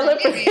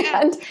celebrate,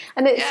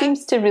 and it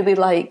seems to really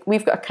like,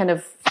 we've got a kind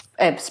of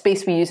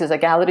space we use as a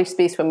gallery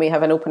space when we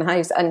have an open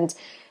house, and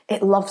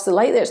it loves the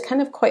light there. It's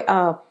kind of quite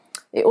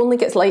it only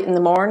gets light in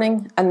the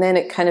morning, and then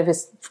it kind of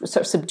is sort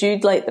of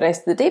subdued light the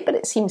rest of the day, but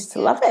it seems to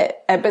love it.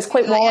 But it's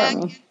quite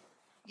warm.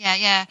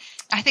 I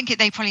think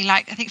they probably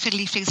I think fiddle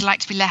leaf figs like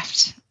to be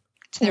left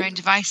to their own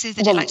devices.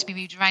 They don't like to be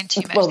moved around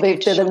too much. Well, they're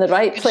in the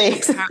right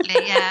place. Apparently,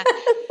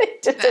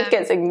 it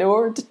gets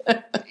ignored.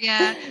 But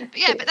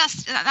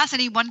that's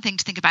only one thing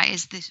to think about,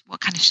 is what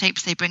kind of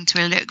shapes they bring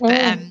to a look.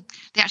 But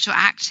the actual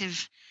act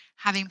of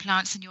having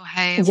plants in your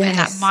home, and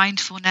that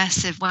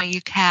mindfulness of where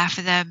you care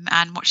for them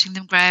and watching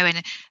them grow, and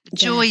the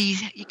joy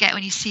you get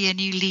when you see a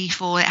new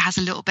leaf or it has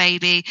a little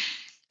baby.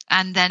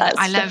 And then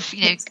I love,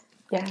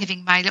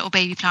 giving my little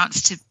baby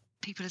plants to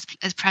people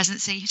as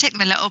presents. So you take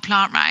them a little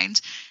plant round.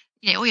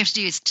 All you have to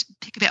do is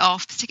pick a bit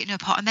off, stick it in a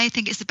pot, and they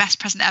think it's the best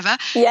present ever.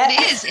 Yeah, and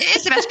it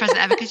is the best present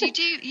ever, because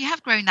you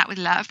have grown that with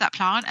love, that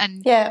plant,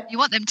 and you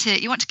want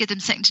to give them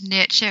something to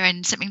nurture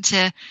and something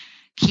to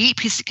keep,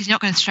 because you're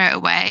not going to throw it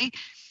away.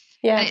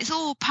 Yeah, and it's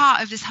all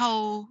part of this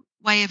whole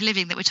way of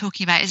living that we're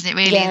talking about, isn't it?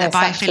 Really, the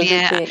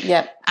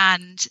biophilia,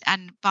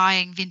 and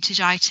buying vintage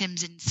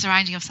items and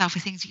surrounding yourself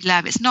with things you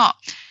love. It's not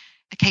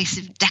a case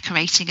of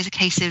decorating; it's a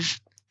case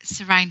of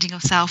surrounding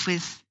yourself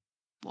with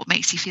what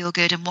makes you feel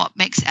good and what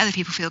makes other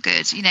people feel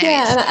good.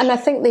 And I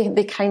think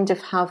they kind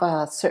of have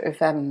a sort of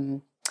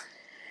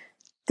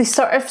they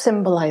sort of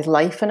symbolise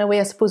life in a way.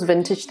 I suppose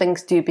vintage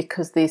things do,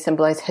 because they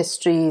symbolise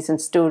histories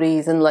and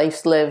stories and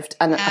lives lived,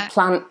 and a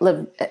plant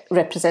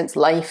represents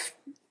life.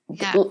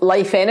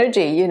 Life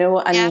energy,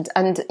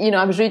 and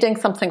I was reading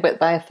something about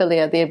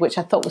biophilia there, which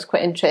I thought was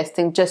quite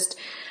interesting, just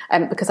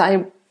because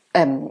I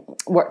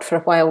worked for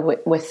a while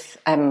with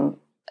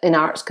in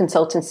arts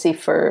consultancy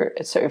for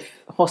sort of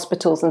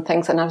hospitals and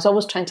things, and I was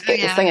always trying to get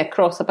this thing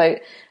across about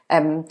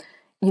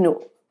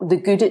the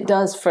good it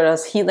does for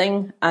us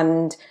healing,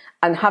 and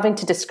having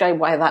to describe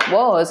why that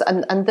was.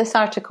 And this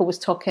article was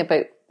talking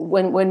about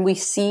when we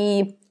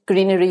see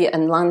greenery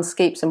and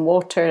landscapes and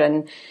water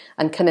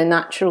and kind of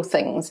natural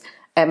things,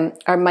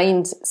 our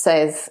mind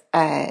says,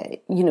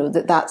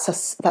 that's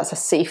a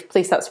safe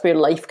place. That's where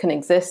life can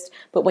exist.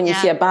 But when you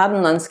see a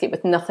barren landscape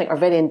with nothing, or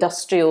very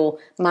industrial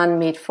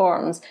man-made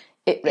forms,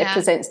 it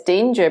represents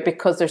danger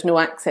because there's no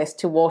access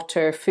to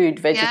water, food,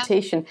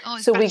 vegetation. Oh,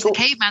 so we go the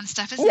caveman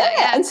stuff, isn't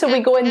it? And so we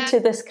go into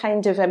this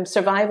kind of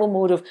survival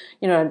mode of,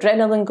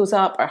 adrenaline goes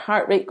up, our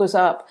heart rate goes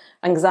up,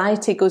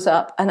 anxiety goes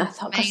up, and I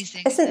thought,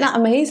 isn't that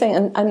amazing?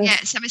 And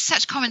it's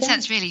such common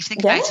sense, really, if you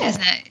think about it,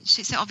 isn't it?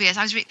 It's so obvious.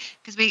 I did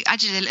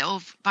a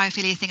little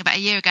biophilia thing about a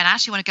year ago, and I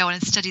actually want to go on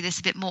and study this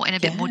a bit more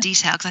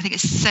detail, because I think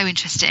it's so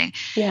interesting.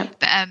 Yeah.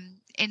 But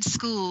in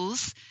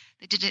schools,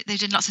 They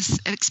did lots of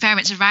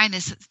experiments around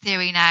this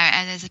theory now,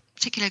 and there's a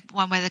particular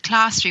one where the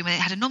classroom, where they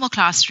had a normal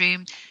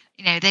classroom,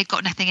 they've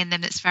got nothing in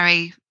them that's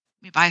very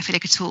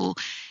biophilic at all,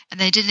 and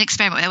they did an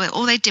experiment where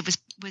all they did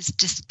was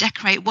just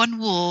decorate one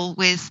wall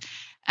with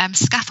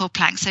scaffold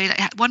planks. So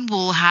one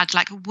wall had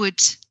like wood,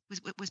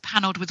 was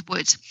panelled with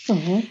wood,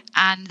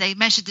 and they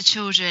measured the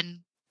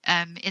children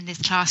in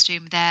this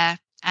classroom there,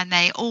 and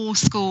they all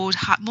scored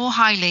more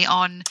highly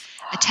on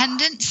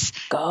attendance.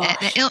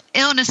 Their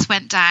illness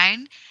went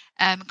down.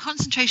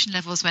 Concentration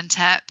levels went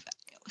up,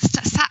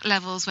 SAT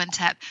levels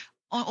went up.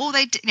 All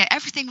they did,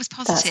 everything was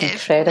positive.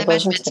 That's incredible,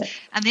 isn't it?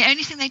 And the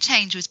only thing they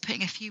changed was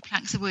putting a few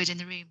planks of wood in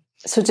the room.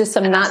 So just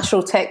some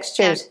natural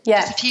textures.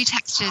 Just a few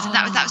textures, and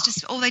that was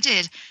just all they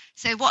did.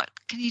 So what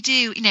can you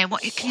do?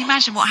 Can you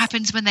imagine what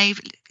happens when they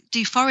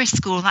do forest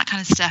school and that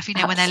kind of stuff?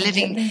 When they're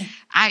living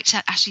out,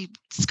 actually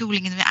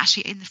schooling in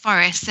the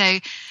forest. So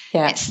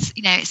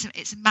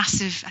it's a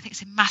massive. I think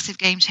it's a massive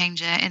game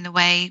changer in the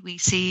way we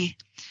see.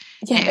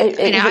 It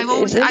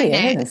really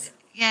is.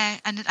 Yeah,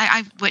 and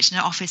I worked in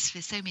an office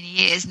for so many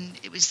years, and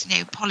it was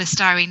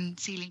polystyrene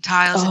ceiling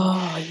tiles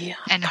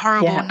and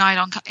horrible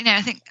nylon.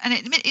 I think, and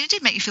it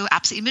did make you feel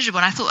absolutely miserable.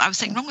 And I thought I was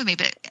something wrong with me,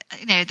 but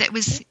that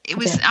was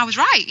I was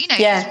right. It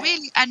was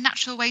really a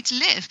natural way to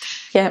live.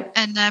 Yeah,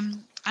 and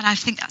I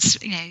think that's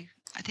I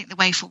think the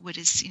way forward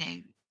is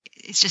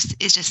it's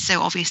just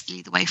so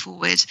obviously the way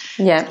forward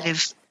to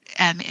live.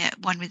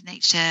 One with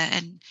nature,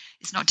 and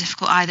it's not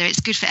difficult either.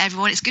 It's good for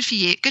everyone. It's good for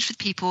you, good for the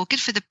people,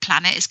 good for the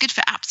planet. It's good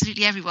for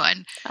absolutely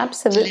everyone.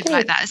 Absolutely, to live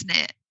like that, isn't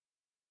it?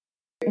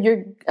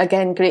 You're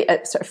again great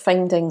at sort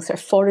of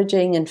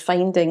foraging and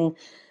finding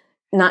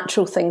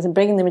natural things and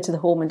bringing them into the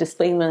home and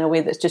displaying them in a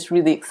way that's just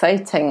really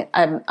exciting.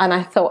 And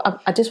I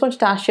thought I just wanted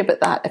to ask you about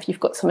that. If you've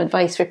got some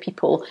advice for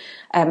people,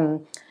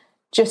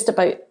 just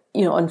about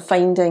on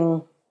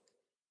finding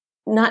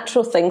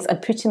natural things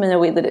and putting them in a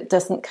way that it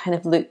doesn't kind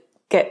of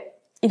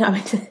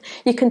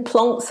you can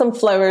plonk some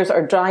flowers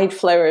or dried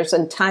flowers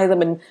and tie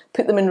them and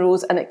put them in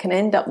rows, and it can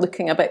end up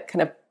looking a bit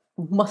kind of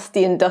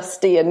musty and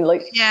dusty and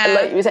like you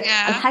said.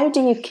 And how do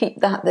you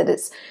keep that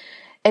it's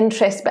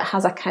interest but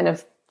has a kind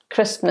of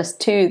crispness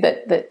too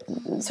that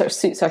sort of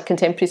suits our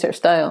contemporary sort of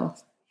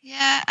style?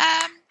 Yeah,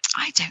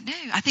 I don't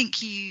know. I think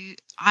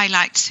I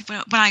liked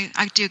when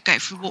I do go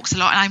for walks a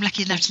lot, and I'm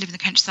lucky enough to live in the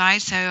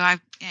countryside, so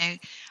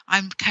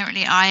I'm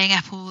currently eyeing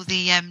up all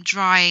the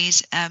dried.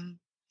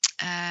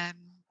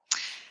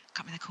 I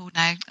can't remember what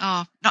they're called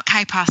now. Oh, not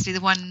cow parsley. The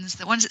ones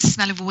that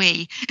smell of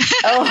wee.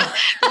 Oh,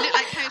 they look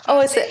like cow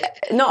parsley. Is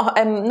it not?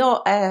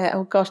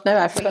 Oh gosh, no,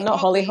 I forgot. Not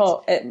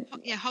hollyhock.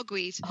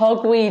 Hogweed.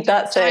 Hogweed.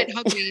 That's it.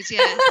 Hogweed.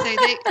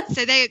 Yeah.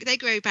 So they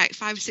grow about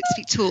 5 or 6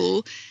 feet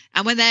tall,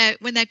 and when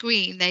they're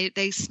green,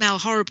 they smell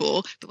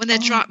horrible. But when they're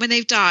dry, when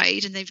they've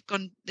died and they've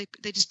gone,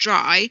 they just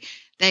dry.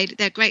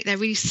 They're great. They're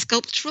really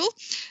sculptural.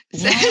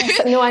 So,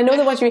 yes. No, I know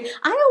the ones you mean.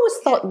 I always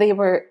thought they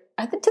were.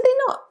 Do they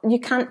not? You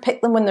can't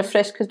pick them when they're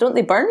fresh because don't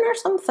they burn or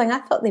something? I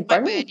thought they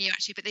burn. They burn you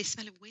actually, but they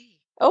smell of wee.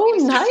 Oh,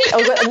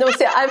 nice. No,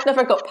 see, I've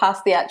never got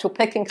past the actual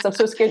picking because I'm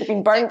so scared of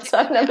being burnt. So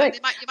I've never. They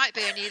might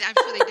burn you. I'm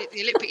sure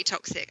they look pretty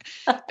toxic.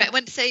 But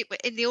when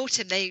in the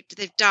autumn they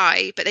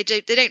die, but they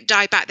don't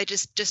die back. They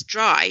just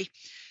dry.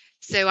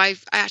 So I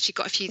actually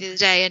got a few the other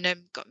day and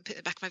got them put in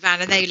the back of my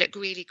van, and they look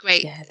really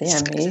great. Yeah, they're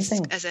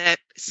amazing as a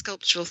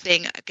sculptural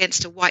thing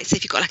against a white. So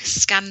if you've got like a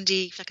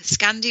Scandi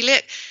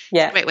look,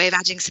 it's a great way of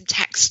adding some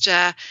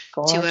texture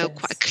to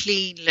quite a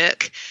clean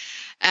look.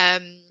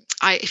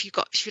 If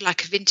you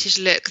like a vintage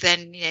look,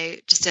 then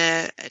just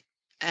a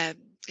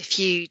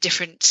few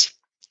different.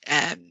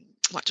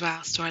 What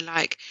else do I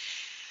like?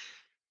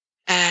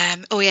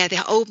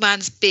 The old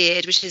man's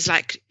beard, which is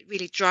like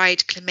really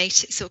dried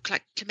clematis, sort of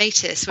like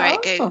clematis, where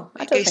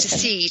it goes to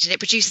seed and it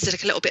produces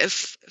like a little bit of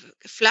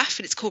fluff,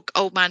 and it's called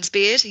old man's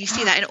beard. And you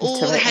see that in all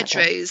the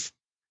hedgerows.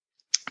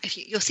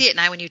 You'll see it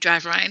now when you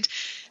drive around,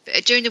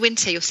 but during the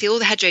winter you'll see all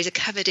the hedgerows are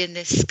covered in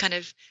this kind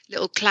of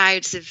little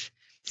clouds of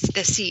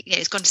their seed.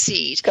 It's gone to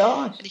seed.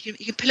 Gosh. And you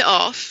can pull it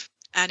off,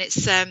 and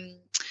it's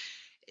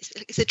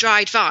it's a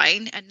dried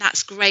vine, and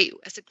that's great.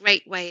 That's a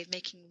great way of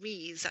making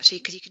wreaths, actually,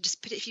 because you can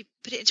just if you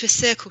put it into a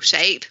circle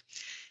shape,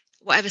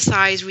 whatever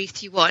size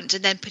wreath you want,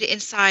 and then put it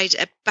inside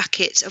a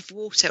bucket of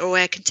water or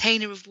a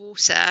container of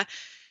water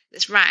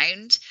that's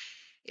round,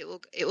 it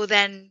will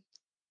then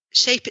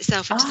shape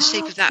itself into the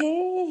shape of that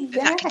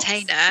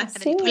container, and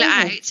then you pull it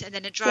out and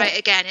then dry it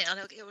again, and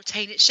it'll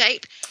retain its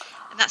shape.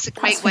 And that's a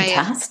great way.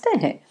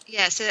 Fantastic.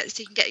 So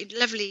you can get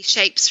lovely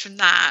shapes from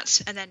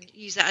that, and then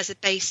use that as a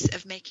base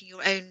of making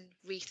your own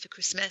wreath for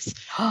Christmas.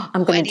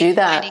 I'm going to do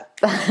that.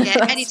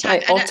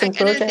 Anytime.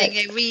 Another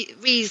thing,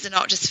 wreaths are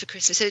not just for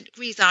Christmas. So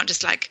wreaths aren't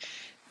just like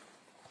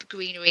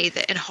greenery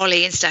and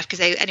holly and stuff, because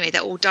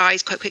that all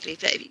dies quite quickly.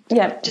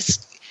 But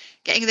just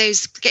getting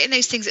those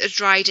things that are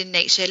dried in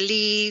nature,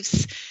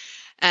 leaves,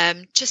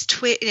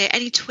 just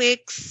any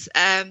twigs,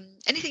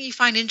 anything you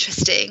find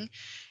interesting.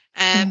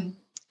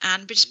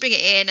 And just bring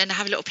it in and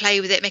have a little play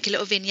with it, make a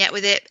little vignette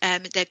with it.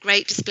 They're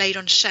great displayed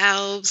on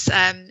shelves.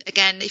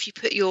 Again, if you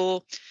put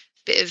your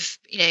bit of,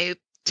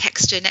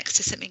 texture next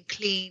to something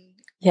clean,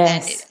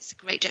 then it's a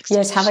great juxtaposition.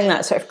 Yes, having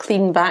that sort of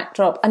clean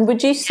backdrop. And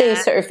would you say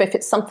sort of, if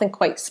it's something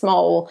quite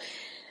small,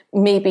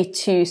 maybe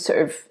to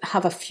sort of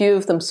have a few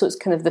of them so it's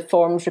kind of the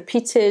forms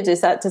repeated?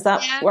 Does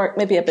that work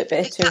maybe a bit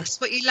better? If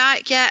that's what you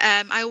like,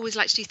 I always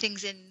like to do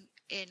things in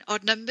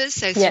odd numbers.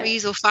 So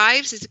 3s or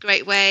 5s is a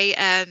great way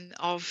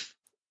of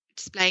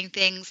displaying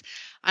things.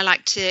 I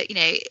like to,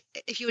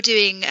 if you're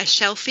doing a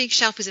shelf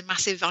is a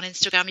massive on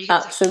Instagram. You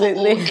can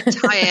absolutely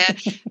entire,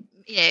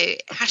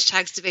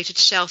 hashtags devoted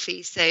to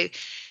shelfies. So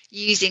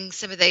using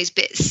some of those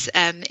bits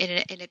in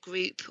a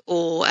group,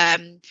 or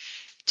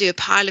do a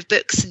pile of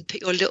books and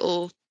put your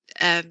little,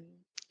 a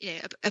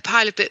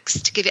pile of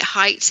books to give it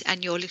height,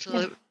 and your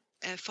little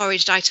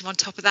foraged item on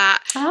top of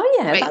that. Oh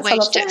yeah, great way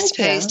to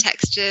juxtapose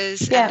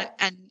textures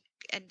and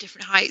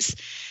different heights.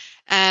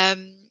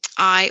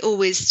 I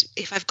always,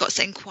 if I've got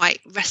something quite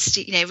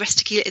rustic,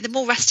 the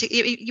more rustic,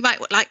 you might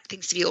like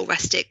things to be all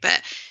rustic,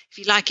 but if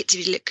you like it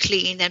to look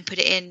clean, then put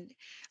it in.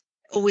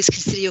 Always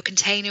consider your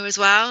container as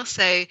well.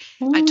 So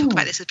I talk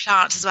about this with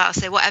plants as well.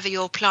 So whatever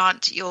your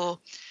plant you've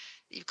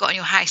got in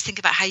your house, think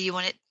about how you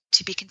want it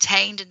to be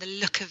contained, and the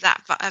look of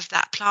that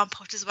plant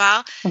pot as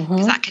well,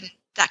 because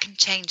that can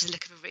change the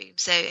look of a room.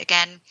 So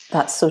again,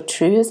 that's so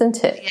true,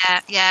 isn't it?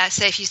 Yeah.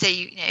 So if you say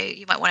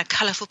you might want a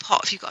colourful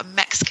pot, if you've got a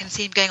Mexican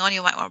theme going on,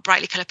 you might want a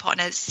brightly coloured pot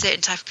and a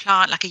certain type of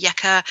plant, like a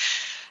yucca.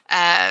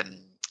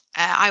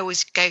 I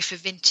always go for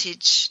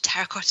vintage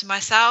terracotta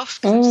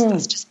myself, because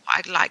that's just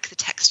what I like, the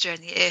texture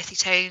and the earthy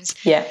tones.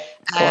 Yeah,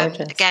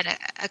 gorgeous. Again,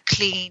 a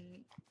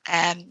clean,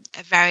 a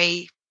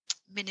very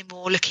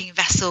minimal looking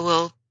vessel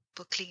will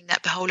clean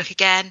up the whole look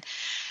again.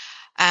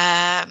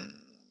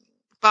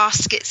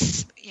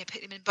 Baskets,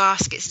 put them in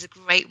baskets is a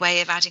great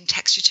way of adding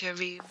texture to a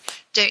room.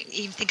 Don't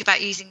even think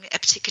about using a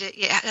particular,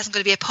 it hasn't got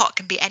to be a pot, it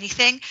can be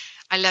anything.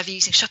 I love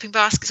using shopping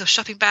baskets or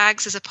shopping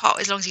bags as a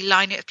pot, as long as you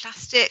line it with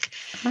plastic.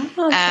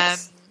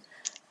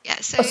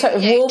 So sort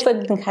of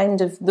woven kind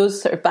of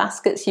those sort of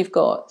baskets you've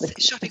got.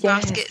 Shopping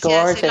baskets,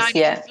 gorgeous, so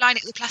line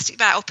it with a plastic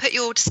bag, or put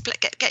your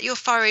get your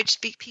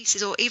foraged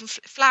pieces, or even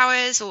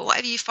flowers or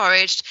whatever you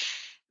foraged,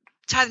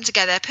 tie them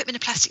together, put them in a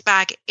plastic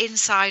bag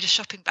inside a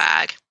shopping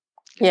bag.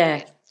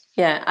 I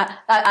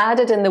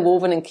added in the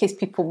woven in case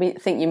people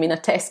think you mean a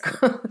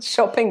Tesco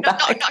shopping bag.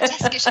 Not a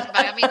Tesco shopping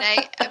bag.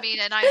 I mean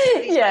a nice.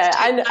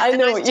 I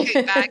know what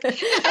you. Bag.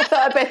 I thought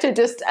I'd better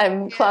just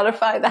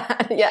clarify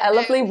that. A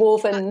lovely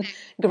woven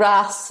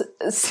grass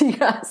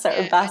seagrass sort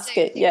of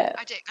basket.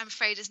 I'm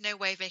afraid there's no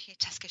way of making a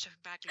Tesco shopping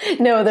bag.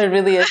 No, there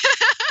really is.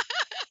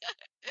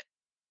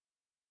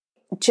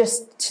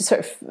 Just to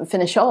sort of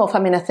finish off,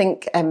 I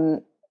think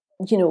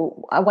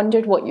I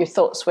wondered what your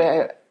thoughts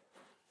were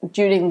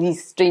during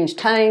these strange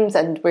times,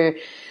 and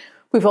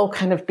we've all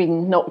kind of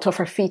been knocked off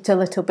our feet a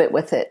little bit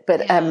with it.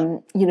 But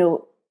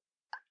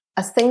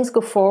as things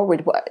go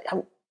forward,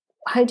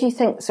 how do you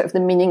think sort of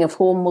the meaning of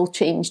home will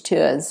change to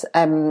us,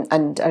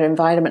 and our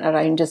environment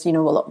around us? A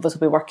lot of us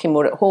will be working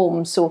more at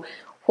home. So,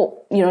 are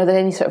there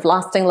any sort of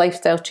lasting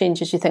lifestyle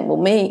changes you think we'll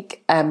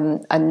make,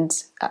 and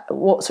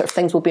what sort of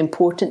things will be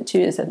important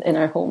to us in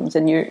our homes?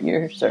 And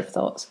your sort of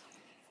thoughts?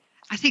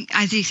 I do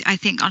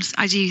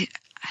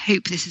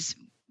hope this has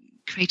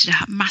created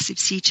a massive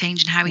sea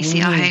change in how we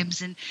see our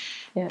homes. And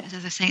as I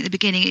was saying at the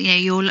beginning,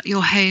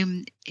 your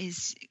home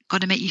is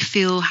got to make you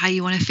feel how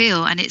you want to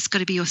feel, and it's got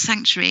to be your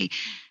sanctuary.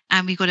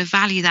 And we've got to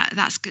value that.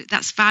 That's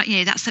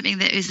something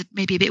that is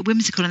maybe a bit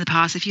whimsical in the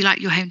past. If you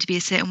like your home to be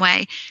a certain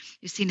way,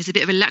 it's seen as a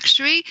bit of a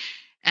luxury.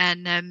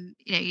 And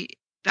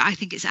but I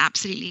think it's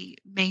absolutely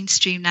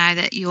mainstream now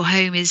that your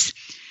home is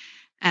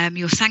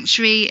your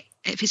sanctuary.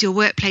 If it's your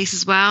workplace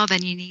as well,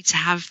 then you need to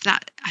have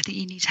that. I think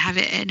you need to have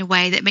it in a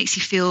way that makes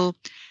you feel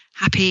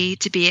happy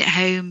to be at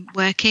home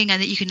working,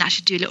 and that you can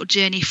actually do a little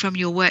journey from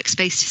your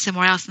workspace to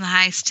somewhere else in the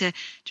house to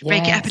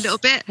break it up a little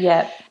bit.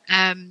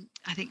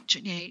 I think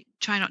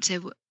try not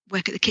to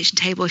work at the kitchen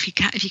table if you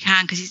can,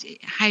 because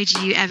how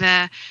do you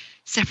ever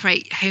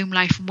separate home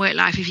life from work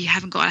life if you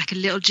haven't got like a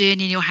little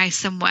journey in your house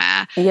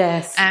somewhere?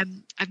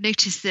 I've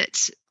noticed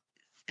that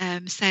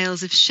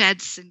sales of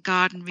sheds and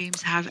garden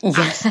rooms have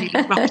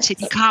absolutely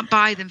rocketed. You can't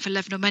buy them for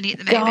love nor money at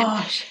the moment.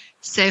 Gosh.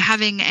 So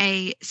having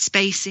a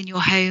space in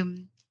your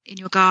home, in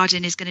your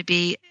garden, is going to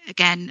be,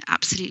 again,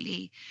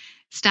 absolutely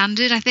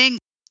standard, I think.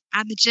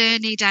 And the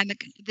journey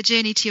the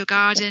journey to your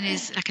garden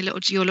is like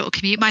your little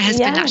commute. My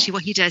husband, actually,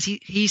 what he does,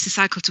 he used to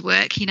cycle to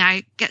work. He now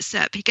gets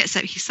up, he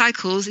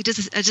cycles, he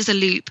does a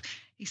loop.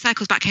 He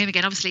cycles back home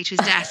again, obviously, to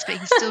his desk, but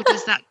he still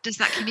does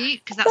that commute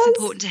because that's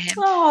important to him.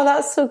 Oh,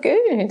 that's so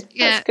good.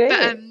 Yeah, that's great.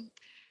 But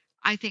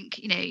I think,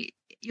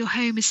 your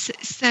home is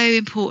so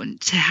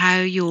important to how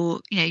your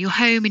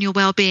home and your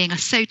well-being are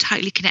so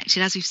tightly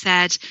connected, as we've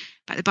said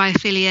about the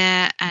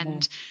biophilia,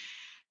 and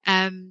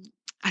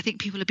I think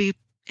people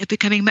are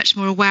becoming much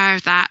more aware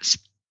of that,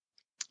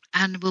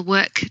 and will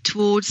work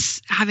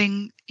towards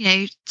having,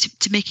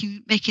 to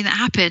making that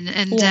happen.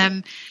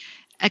 And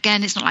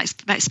again, it's not like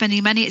about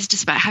spending money, it's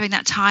just about having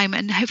that time,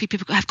 and hopefully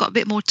people have got a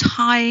bit more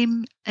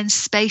time and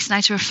space now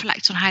to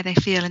reflect on how they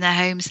feel in their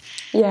homes.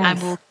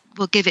 And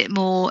we'll give it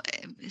more,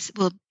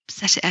 we'll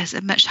set it as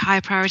a much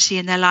higher priority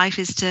in their life,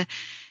 is to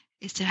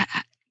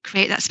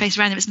create that space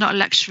around them. It's not a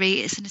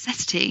luxury, it's a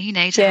necessity,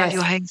 to have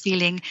your home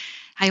feeling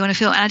how you want to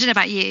feel. And I don't know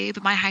about you,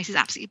 but my house is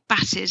absolutely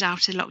battered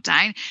after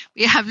lockdown.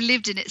 We have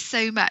lived in it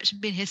so much and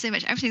been here so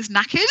much. Everything's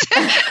knackered.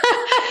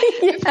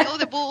 All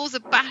the walls are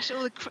bashed,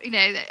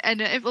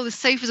 and all the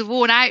sofas are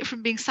worn out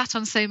from being sat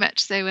on so much.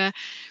 So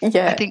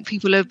I think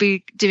people will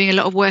be doing a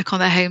lot of work on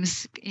their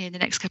homes in the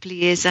next couple of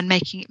years, and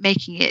making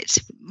it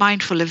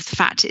mindful of the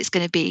fact it's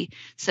going to be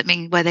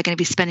something where they're going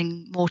to be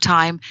spending more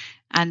time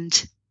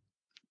and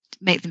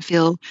make them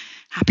feel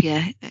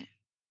happier.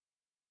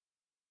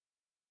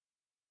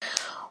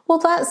 Well,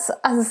 that's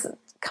us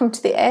come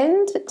to the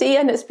end, Dee,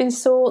 and it's been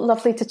so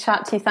lovely to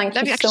chat to you. Thank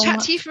you so much. I could chat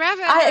to you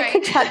forever. I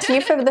could chat to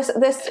you forever.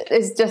 This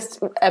is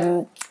just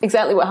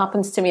exactly what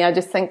happens to me. I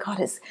just think, God,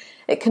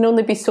 it can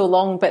only be so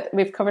long, but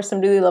we've covered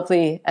some really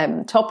lovely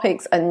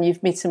topics, and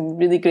you've made some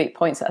really great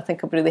points that I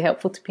think are really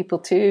helpful to people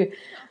too.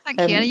 Thank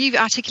you. And you've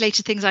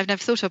articulated things I've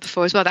never thought of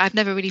before as well, that I've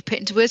never really put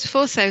into words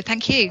before. So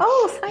thank you.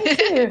 Oh, thank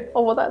you.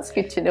 Oh, well, that's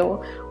good to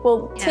know.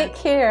 Well, take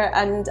care,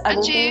 and I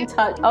will be in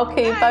touch.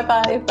 Okay,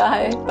 bye-bye.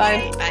 Bye.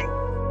 Bye. Bye.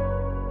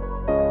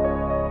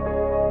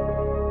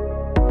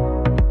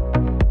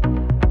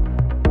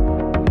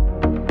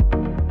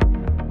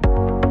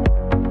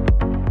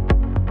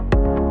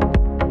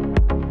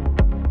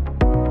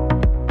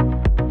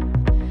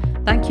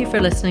 Thank you for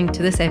listening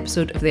to this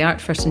episode of the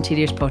Art First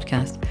Interiors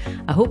podcast.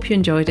 I hope you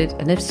enjoyed it,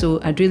 and if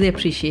so, I'd really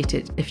appreciate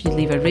it if you'd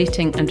leave a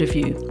rating and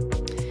review.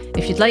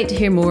 If you'd like to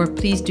hear more,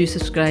 please do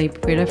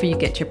subscribe wherever you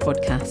get your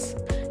podcasts.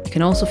 You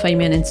can also find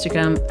me on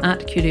Instagram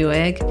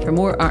 @CurioEgg for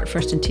more Art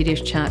First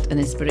Interiors chat and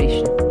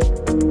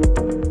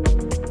inspiration.